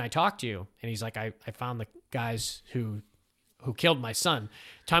says, "Can I talk to you?" and he's like, "I found the guys who killed my son."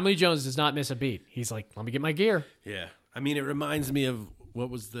 Tommy Lee Jones does not miss a beat. He's like, "Let me get my gear." Yeah. I mean, it reminds me of what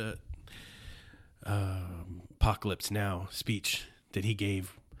was the Apocalypse Now speech that he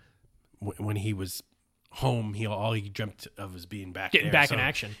gave when he was home. All he dreamt of was being back Getting there. back in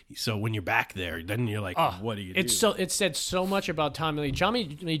action. So when you're back there, then you're like, what do you do? It said so much about Tommy Lee.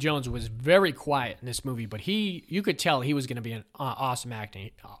 Tommy Lee Jones was very quiet in this movie, but you could tell he was going to be an awesome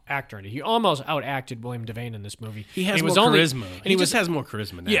actor, and he almost outacted William Devane in this movie. He has more charisma. And he just has more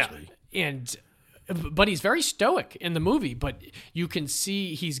charisma naturally. Yeah, but he's very stoic in the movie, but you can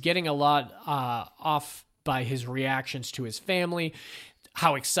see he's getting a lot off by his reactions to his family,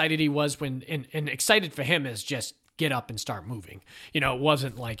 how excited he was and excited for him is just get up and start moving. It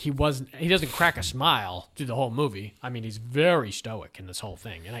wasn't like he doesn't crack a smile through the whole movie. I mean, he's very stoic in this whole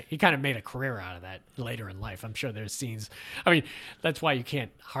thing. And he kind of made a career out of that later in life. I'm sure there's scenes. I mean, that's why you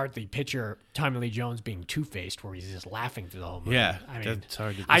can't hardly picture Tommy Lee Jones being two-faced where he's just laughing through the whole movie. Yeah, I mean, that's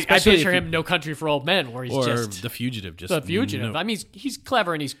hard to do. I picture him No Country for Old Men where he's just... The Fugitive. The Fugitive. I mean, he's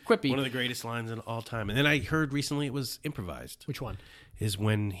clever and he's quippy. One of the greatest lines in all time. And then I heard recently it was improvised. Which one? Is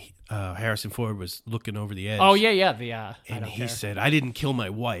when Harrison Ford was looking over the edge. Oh, yeah. And he said, "I didn't kill my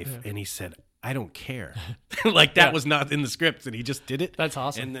wife." Yeah. And he said, "I don't care." Like that was not in the script, and he just did it. That's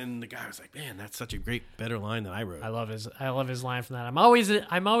awesome. And then the guy was like, "Man, that's such a better line than I wrote." I love his line from that. I'm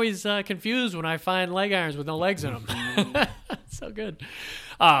always confused when I find leg irons with no legs in them. So good.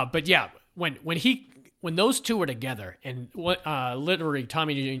 But yeah, when those two were together, and literally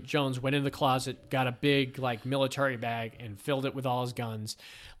Tommy Lee Jones went in the closet, got a big military bag, and filled it with all his guns.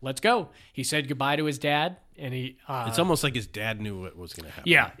 Let's go. He said goodbye to his dad, and it's almost like his dad knew what was going to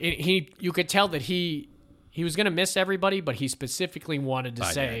happen. Yeah, you could tell that he was going to miss everybody, but he specifically wanted to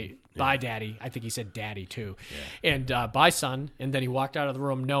say bye, Daddy. I think he said Daddy too, and bye, son. And then he walked out of the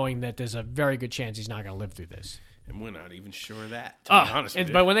room knowing that there's a very good chance he's not going to live through this. And we're not even sure of that, to be honest with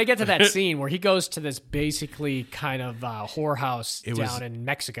you. But when they get to that scene where he goes to this basically kind of whorehouse down in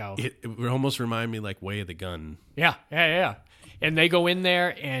Mexico. It almost reminded me like Way of the Gun. Yeah. And they go in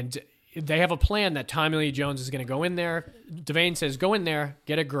there, and they have a plan that Tommy Lee Jones is going to go in there. Devane says, go in there,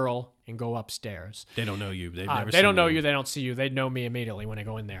 get a girl, and go upstairs. They don't know you. They don't know you. They don't see you. They know me immediately when I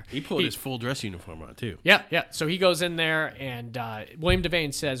go in there. He pulled his full dress uniform on, too. Yeah. So he goes in there, and William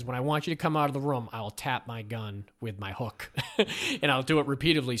Devane says, when I want you to come out of the room, I'll tap my gun with my hook. And I'll do it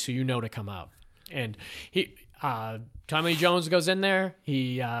repeatedly so you know to come out. And Tommy Lee Jones goes in there.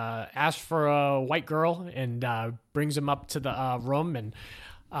 He asks for a white girl and brings him up to the room. And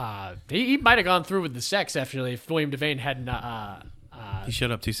he might have gone through with the sex actually if William Devane hadn't. He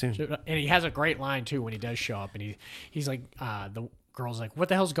showed up too soon. And he has a great line too when he does show up. And he's like, the girl's like, "What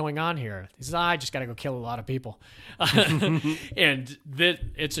the hell's going on here?" He says, "I just got to go kill a lot of people." And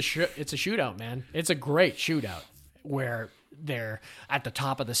it's a shootout, man. It's a great shootout where they're at the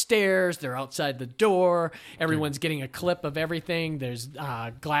top of the stairs, they're outside the door, everyone's getting a clip of everything, there's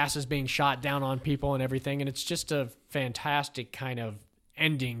glasses being shot down on people and everything, and it's just a fantastic kind of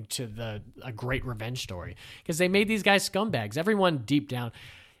ending to a great revenge story because they made these guys scumbags. Everyone deep down,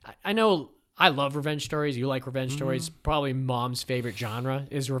 I know I love revenge stories. You like revenge stories. Probably Mom's favorite genre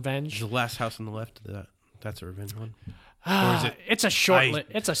is revenge. The Last House on the Left, that's a revenge one. Or is it's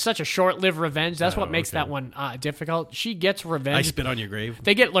a such a short-lived revenge. That's what makes that one difficult. She gets revenge. I Spit on Your Grave.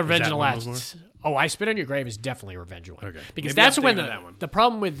 They get revenge in the last. Oh, I Spit on Your Grave is definitely a revenge one. Okay, because that's when the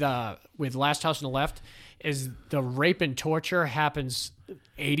problem with Last House on the Left is the rape and torture happens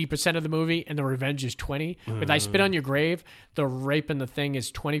 80% of the movie and the revenge is 20. With I Spit on Your Grave, the rape and the thing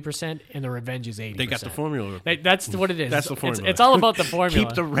is 20% and the revenge is 80%. They got the formula. That's what it is. That's the formula. It's all about the formula.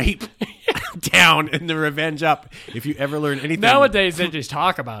 Keep the rape down and the revenge up. If you ever learn anything nowadays, they just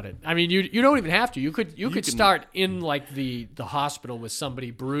talk about it. I mean, you don't even have to. You could start in like the hospital with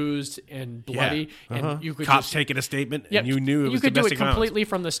somebody bruised and bloody, and you could cops taking a statement, and you knew it was you could do it domestic violence. completely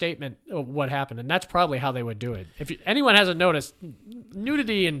from the statement of what happened, and that's probably how they would do it. If anyone hasn't noticed,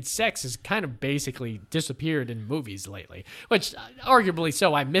 nudity and sex has kind of basically disappeared in movies lately, which arguably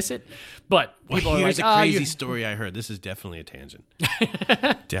so. I miss it, but people here's are like, a crazy story I heard. This is definitely a tangent.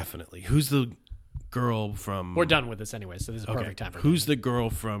 Definitely. Who's the girl from... We're done with this anyway, so this is a perfect time for Who's the girl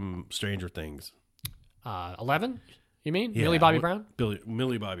from Stranger Things? 11? You mean Yeah, Millie Bobby Brown?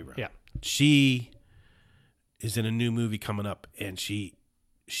 Millie Bobby Brown. Yeah. She is in a new movie coming up, and she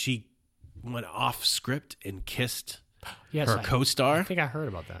went off script and kissed Yes, her I co-star think I heard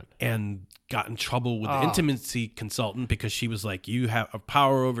about that. and got in trouble with the intimacy consultant because she was like, you have a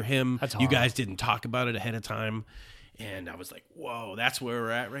power over him. That's You horrible. guys didn't talk about it ahead of time. And I was like, whoa, that's where we're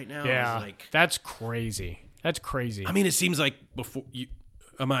at right now. I Yeah, was like, that's crazy. That's crazy. I mean, it seems like before you,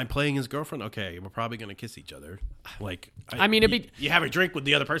 am I playing his girlfriend? Okay, we're probably going to kiss each other. Like, I mean, it'd be- you have a drink with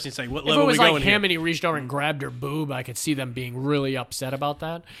the other person saying, what if level it are we was like going him here? and he reached over and grabbed her boob, I could see them being really upset about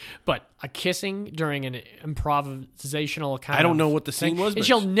that. But a kissing during an improvisational kind I don't of know what the scene thing was, is but-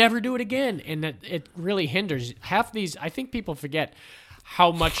 you'll never do it again, and that it really hinders half these. I think people forget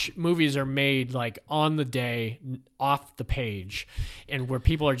how much movies are made like on the day, off the page, and where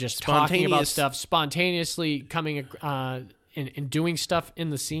people are just talking about Spontaneous. stuff spontaneously, coming and doing stuff in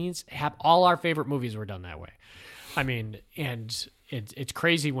the scenes. All our favorite movies were done that way. I mean, and it's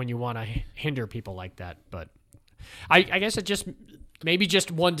crazy when you want to hinder people like that. But I guess it just maybe just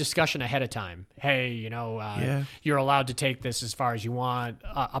one discussion ahead of time. Hey, Yeah. you're allowed to take this as far as you want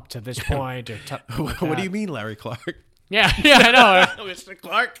up to this point. Or like What do that. you mean, Larry Clark? Yeah, I know. Mr.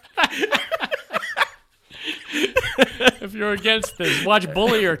 Clark? If you're against this, watch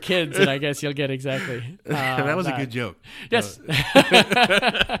Bully Your Kids, and I guess you'll get exactly. That was a good joke. Yes,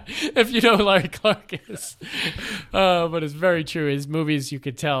 if you know who Larry Clark is, but it's very true. His movies, you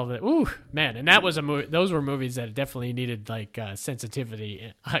could tell that. Ooh, man, and that was a movie. Those were movies that definitely needed like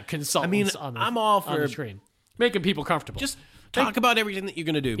sensitivity consultants on the, I'm all on the for- screen, making people comfortable. Just talk about everything that you're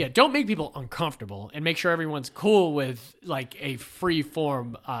going to do. Yeah, don't make people uncomfortable and make sure everyone's cool with like a free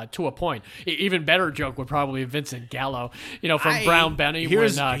form to a point. Even better joke would probably be Vincent Gallo, from Brown Benny.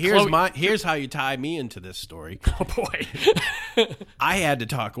 Here's when, here's how you tie me into this story. oh boy. I had to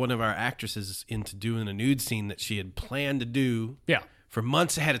talk one of our actresses into doing a nude scene that she had planned to do. Yeah. For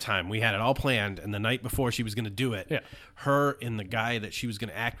months ahead of time, we had it all planned, and the night before she was going to do it, Yeah. her and the guy that she was going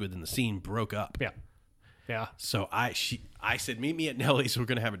to act with in the scene broke up. Yeah. Yeah. So I said, meet me at Nellie's. We're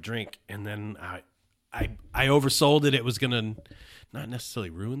gonna have a drink, and then I oversold it. It was gonna not necessarily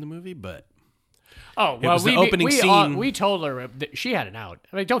ruin the movie, but Oh well, was the opening scene. we told her that she had an out.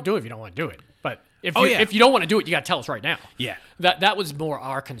 I mean, don't do it if you don't want to do it. But if Oh, you, yeah. if you don't want to do it, you got to tell us right now. Yeah. That was more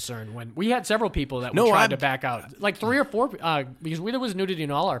our concern when we had several people that No, tried I'm- to back out, like 3 or 4, because there was nudity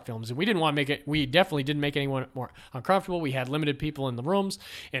in all our films, and we didn't want to make it. We definitely didn't make anyone more uncomfortable. We had limited people in the rooms,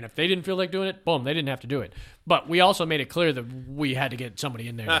 and if they didn't feel like doing it, boom, they didn't have to do it. But we also made it clear that we had to get somebody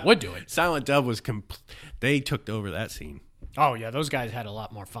in there that would do it. Silent Dove was they took over that scene. Oh yeah, those guys had a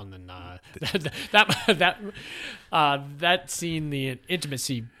lot more fun than that scene. The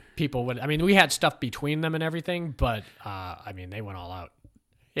intimacy people would. I mean, we had stuff between them and everything, but I mean, they went all out.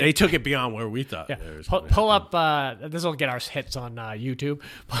 They took it beyond where we thought. Yeah. there was Pull gonna up. This will get our hits on YouTube.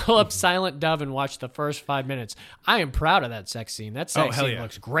 Pull up Silent Dove and watch the first 5 minutes. I am proud of that sex scene. That sex hell scene yeah.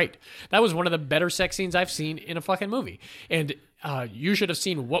 looks great. That was one of the better sex scenes I've seen in a fucking movie. And you should have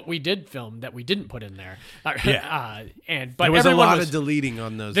seen what we did film that we didn't put in there. Yeah. But There was a everyone lot was, of deleting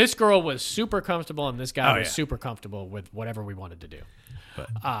on those. this girl was super comfortable, and this guy Oh, was yeah. super comfortable with whatever we wanted to do. but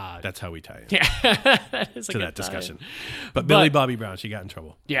that's how we tie in Yeah, that is a to good that time. discussion. But Billy Bobby Brown, she got in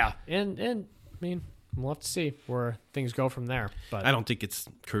trouble. Yeah, and I mean, we'll have to see where things go from there. But I don't think it's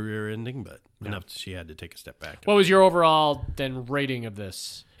career ending, but enough that she had to take a step back. what was your overall then rating of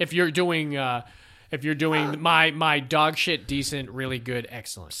this? If you're doing my dog shit, decent, really good,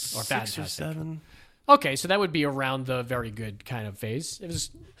 excellent, or 6 fantastic. or 7. Okay, so that would be around the very good kind of phase. It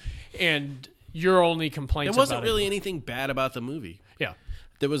was, and your only complaints. There wasn't about really anything bad about the movie. Yeah.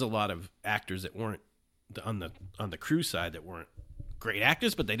 There was a lot of actors that weren't on the crew side that weren't great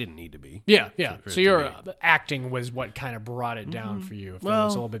actors, but they didn't need to be. Yeah. for it So to your be. acting was what kind of brought it down for you. If there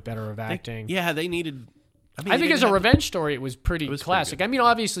was a little bit better of acting. Yeah, they needed. I think as a revenge story, it was pretty was pretty classic. good. I mean,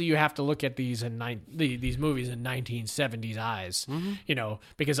 obviously, you have to look at these these movies in 1970s eyes,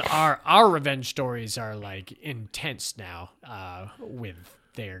 because our revenge stories are like intense now.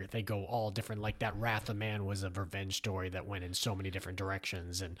 They go all different. Like that Wrath of Man was a revenge story that went in so many different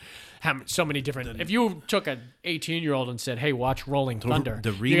directions and so many different. If you took an 18-year-old and said, "Hey, watch Rolling Thunder,"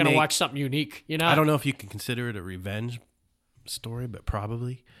 the you're gonna remake- watch something unique. I don't know if you can consider it a revenge story, but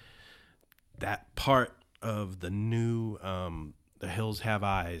probably that part of the new The Hills Have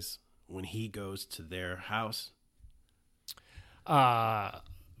Eyes when he goes to their house.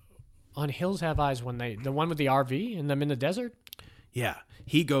 On Hills Have Eyes, when the one with the RV and them in the desert. Yeah,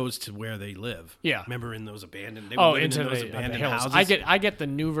 he goes to where they live. Yeah. Remember in those abandoned. They were Oh, living into in those the abandoned hills. houses. I get the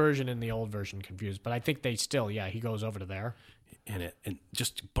new version and the old version confused, but I think they still, he goes over to there. And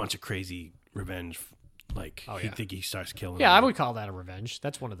just a bunch of crazy revenge Like, Oh, he yeah. think he starts killing Yeah, them. I would call that a revenge.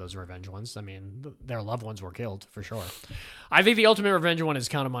 That's one of those revenge ones. I mean, their loved ones were killed for sure. I think the ultimate revenge one is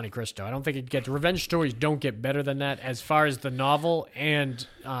Count of Monte Cristo. I don't think it gets revenge stories don't get better than that. As far as the novel and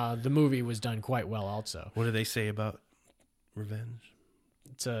the movie was done quite well. Also, What do they say about revenge?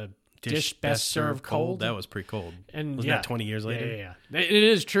 it's a dish best served cold. That was pretty cold. And Wasn't that 20 years later? Yeah. It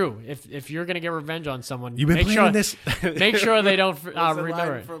is true. If you're gonna get revenge on someone, You've been make planning sure this. make sure they don't What's the line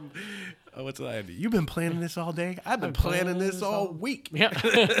remember it. from? Oh, what's the line? You've been planning this all day. I've been planning this all week. Yeah.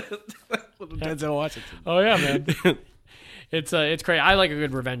 Denzel Washington. Oh yeah, man. It's great. I like a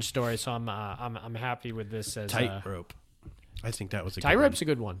good revenge story, so I'm happy with this. As Tightrope. I think that was a good Tightrope's one. a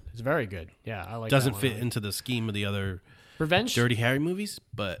good one. It's very good. Yeah, I like. Doesn't that one. fit into the scheme of the other Revenge. Dirty Harry movies,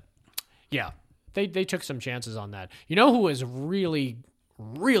 but Yeah, they took some chances on that. You know who was really,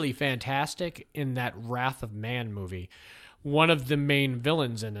 really fantastic in that Wrath of Man movie? One of the main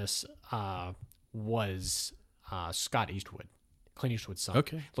villains in this was Scott Eastwood, Clint Eastwood's son.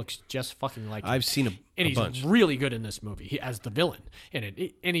 Okay. Looks just fucking like him. I've seen and a he's bunch. really good in this movie as the villain in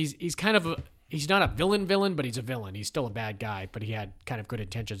it. And he's kind of he's not a villain, but he's a villain. He's still a bad guy, but he had kind of good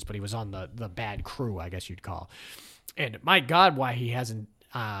intentions. But he was on the bad crew, I guess you'd call. And my God, why he hasn't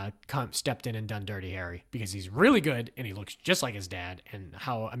stepped in and done Dirty Harry, because he's really good and he looks just like his dad. And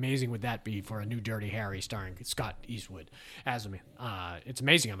how amazing would that be for a new Dirty Harry starring Scott Eastwood as him? It's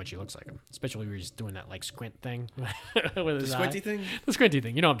amazing how much he looks like him, especially when he's doing that like squint thing with his squinty eye. thing? The squinty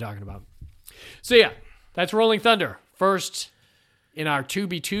thing. You know what I'm talking about. So yeah, that's Rolling Thunder. First in our To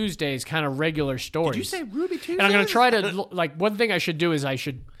Be Tuesdays kind of regular stories. Did you say Ruby Tuesday? And I'm going to try to, like, one thing I should do is I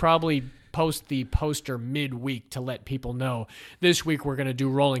should probably post the poster midweek to let people know this week we're going to do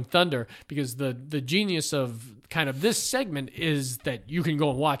Rolling Thunder, because the genius of kind of this segment is that you can go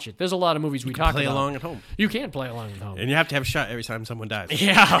and watch it. There's a lot of movies we talk play about. along at home. You can play along at home. And you have to have a shot every time someone dies.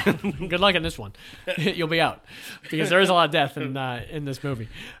 Yeah, good luck in this one. You'll be out because there is a lot of death in this movie.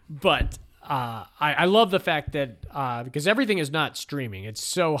 But I love the fact that because everything is not streaming, it's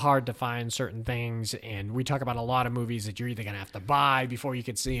so hard to find certain things, and we talk about a lot of movies that you're either going to have to buy before you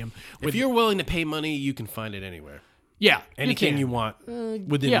can see them. If you're willing to pay money, you can find it anywhere. Yeah, Anything can. you want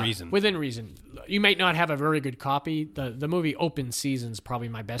within reason. Within reason. You might not have a very good copy. The movie Open Season's probably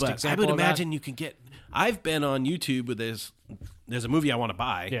my best But I example would of that. imagine you can get. I've been on YouTube with there's a movie I want to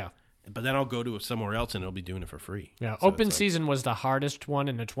buy. Yeah. But then I'll go to somewhere else and it'll be doing it for free. Yeah, So Open it's like- Season was the hardest one,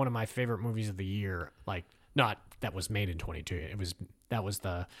 and it's one of my favorite movies of the year. Like, not that was made in 22. That was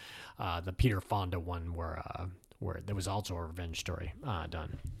the Peter Fonda one where there was also a revenge story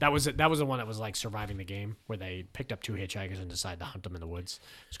done. That was the one that was like surviving the game, where they picked up two hitchhikers and decided to hunt them in the woods.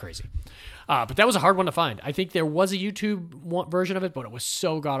 It's crazy, but that was a hard one to find. I think there was a YouTube version of it, but it was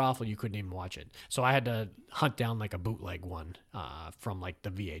so god awful you couldn't even watch it. So I had to hunt down like a bootleg one from like the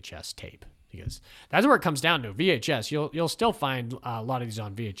VHS tape. Because that's where it comes down to. VHS, you'll still find a lot of these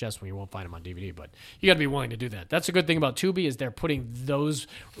on VHS when you won't find them on DVD, but you got to be willing to do that. That's a good thing about Tubi, is they're putting those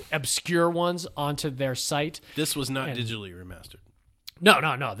obscure ones onto their site. This was not digitally remastered.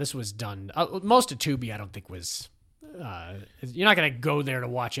 No. This was done. Most of Tubi, I don't think was. You're not going to go there to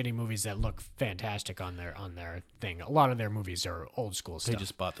watch any movies that look fantastic on their thing. A lot of their movies are old school They stuff.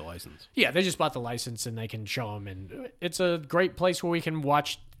 just bought the license. Yeah, they just bought the license and they can show them, and it's a great place where we can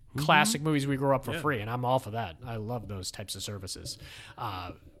watch classic movies we grew up for free, and I'm all for that. I love those types of services.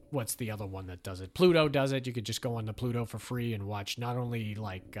 What's the other one that does it? Pluto does it. You could just go on to Pluto for free and watch not only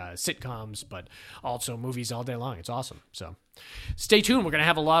like sitcoms, but also movies all day long. It's awesome. So stay tuned. We're going to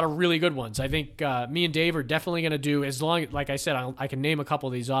have a lot of really good ones. I think me and Dave are definitely going to do, as long, like I said, I can name a couple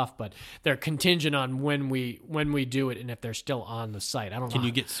of these off, but they're contingent on when we do it and if they're still on the site. I don't know. Can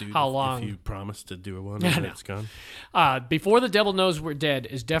you get sued how if long you promise to do one and it's gone? Before the Devil Knows We're Dead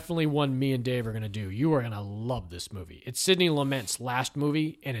is definitely one me and Dave are going to do. You are going to love this movie. It's Sidney Lumet's last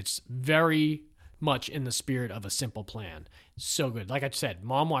movie, and it's very much in the spirit of A Simple Plan. So good. Like I said,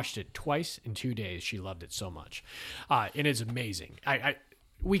 Mom watched it twice in 2 days. She loved it so much. And it's amazing.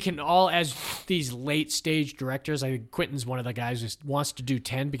 We can all, as these late stage directors, I think Quentin's one of the guys who wants to do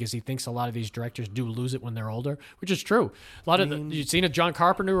 10 because he thinks a lot of these directors do lose it when they're older, which is true. A lot of you've seen a John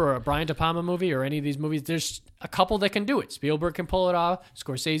Carpenter or a Brian De Palma movie or any of these movies, there's a couple that can do it. Spielberg can pull it off.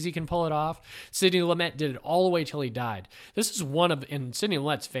 Scorsese can pull it off. Sidney Lumet did it all the way till he died. This is one of, and Sidney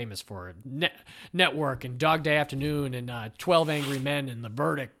Lumet's famous for Network and Dog Day Afternoon and 12 Angry Men and The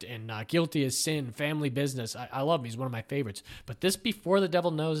Verdict and Guilty as Sin, Family Business. I love him. He's one of my favorites. But this Before the Devil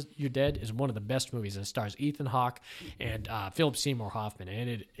Devil Knows You're Dead is one of the best movies. It stars Ethan Hawke and Philip Seymour Hoffman, and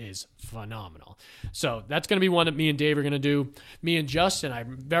it is phenomenal. So that's going to be one that me and Dave are going to do. Me and Justin,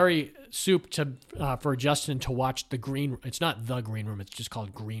 I'm very for Justin to watch The Green. It's not The Green Room. It's just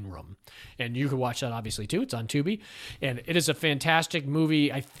called Green Room, and you can watch that obviously too. It's on Tubi, and it is a fantastic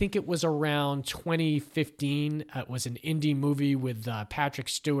movie. I think it was around 2015. It was an indie movie with Patrick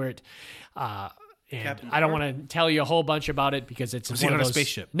Stewart. And Captain I don't Kirk? want to tell you a whole bunch about it because it's Was one he of on a those,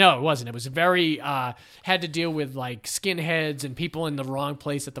 spaceship? No, it wasn't. It was very had to deal with like skinheads and people in the wrong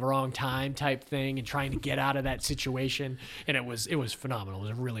place at the wrong time type thing, and trying to get out of that situation. And it was phenomenal. It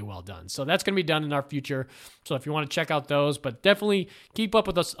was really well done. So that's going to be done in our future. So if you want to check out those, but definitely keep up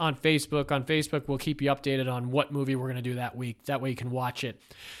with us on Facebook. On Facebook, we'll keep you updated on what movie we're going to do that week. That way you can watch it,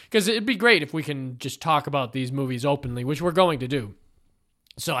 because it'd be great if we can just talk about these movies openly, which we're going to do.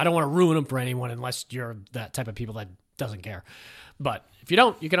 So I don't want to ruin them for anyone unless you're that type of people that doesn't care. But if you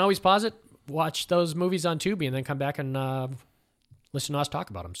don't, you can always pause it, watch those movies on Tubi, and then come back and listen to us talk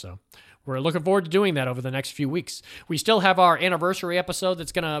about them. So we're looking forward to doing that over the next few weeks. We still have our anniversary episode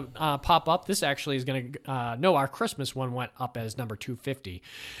that's going to pop up. This actually is going to, our Christmas one went up as number 250.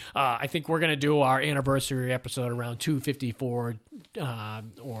 I think we're going to do our anniversary episode around 254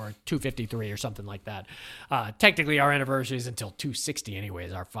 or 253 or something like that. Technically, our anniversary is until 260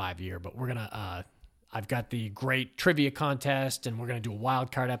 anyways, our 5-year, but we're going to... I've got the great trivia contest, and we're going to do a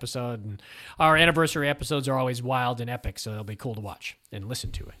wild card episode. And our anniversary episodes are always wild and epic, so they'll be cool to watch and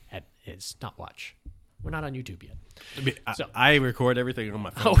listen to it. It's not watch. We're not on YouTube yet. I record everything on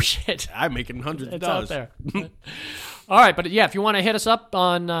my phone. Oh, shit. I'm making hundreds of It's dollars. out there. All right, but yeah, if you want to hit us up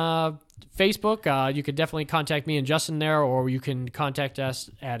on Facebook, you can definitely contact me and Justin there, or you can contact us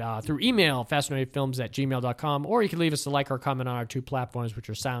at through email, fascinatedfilms@gmail.com, or you can leave us a like or comment on our two platforms, which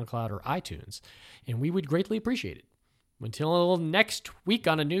are SoundCloud or iTunes, and we would greatly appreciate it. Until next week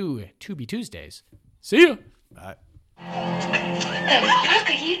on a new Tubi Tuesdays. See ya! Bye. What the fuck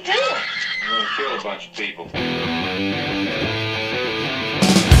are you doing? I'm gonna kill a bunch of people.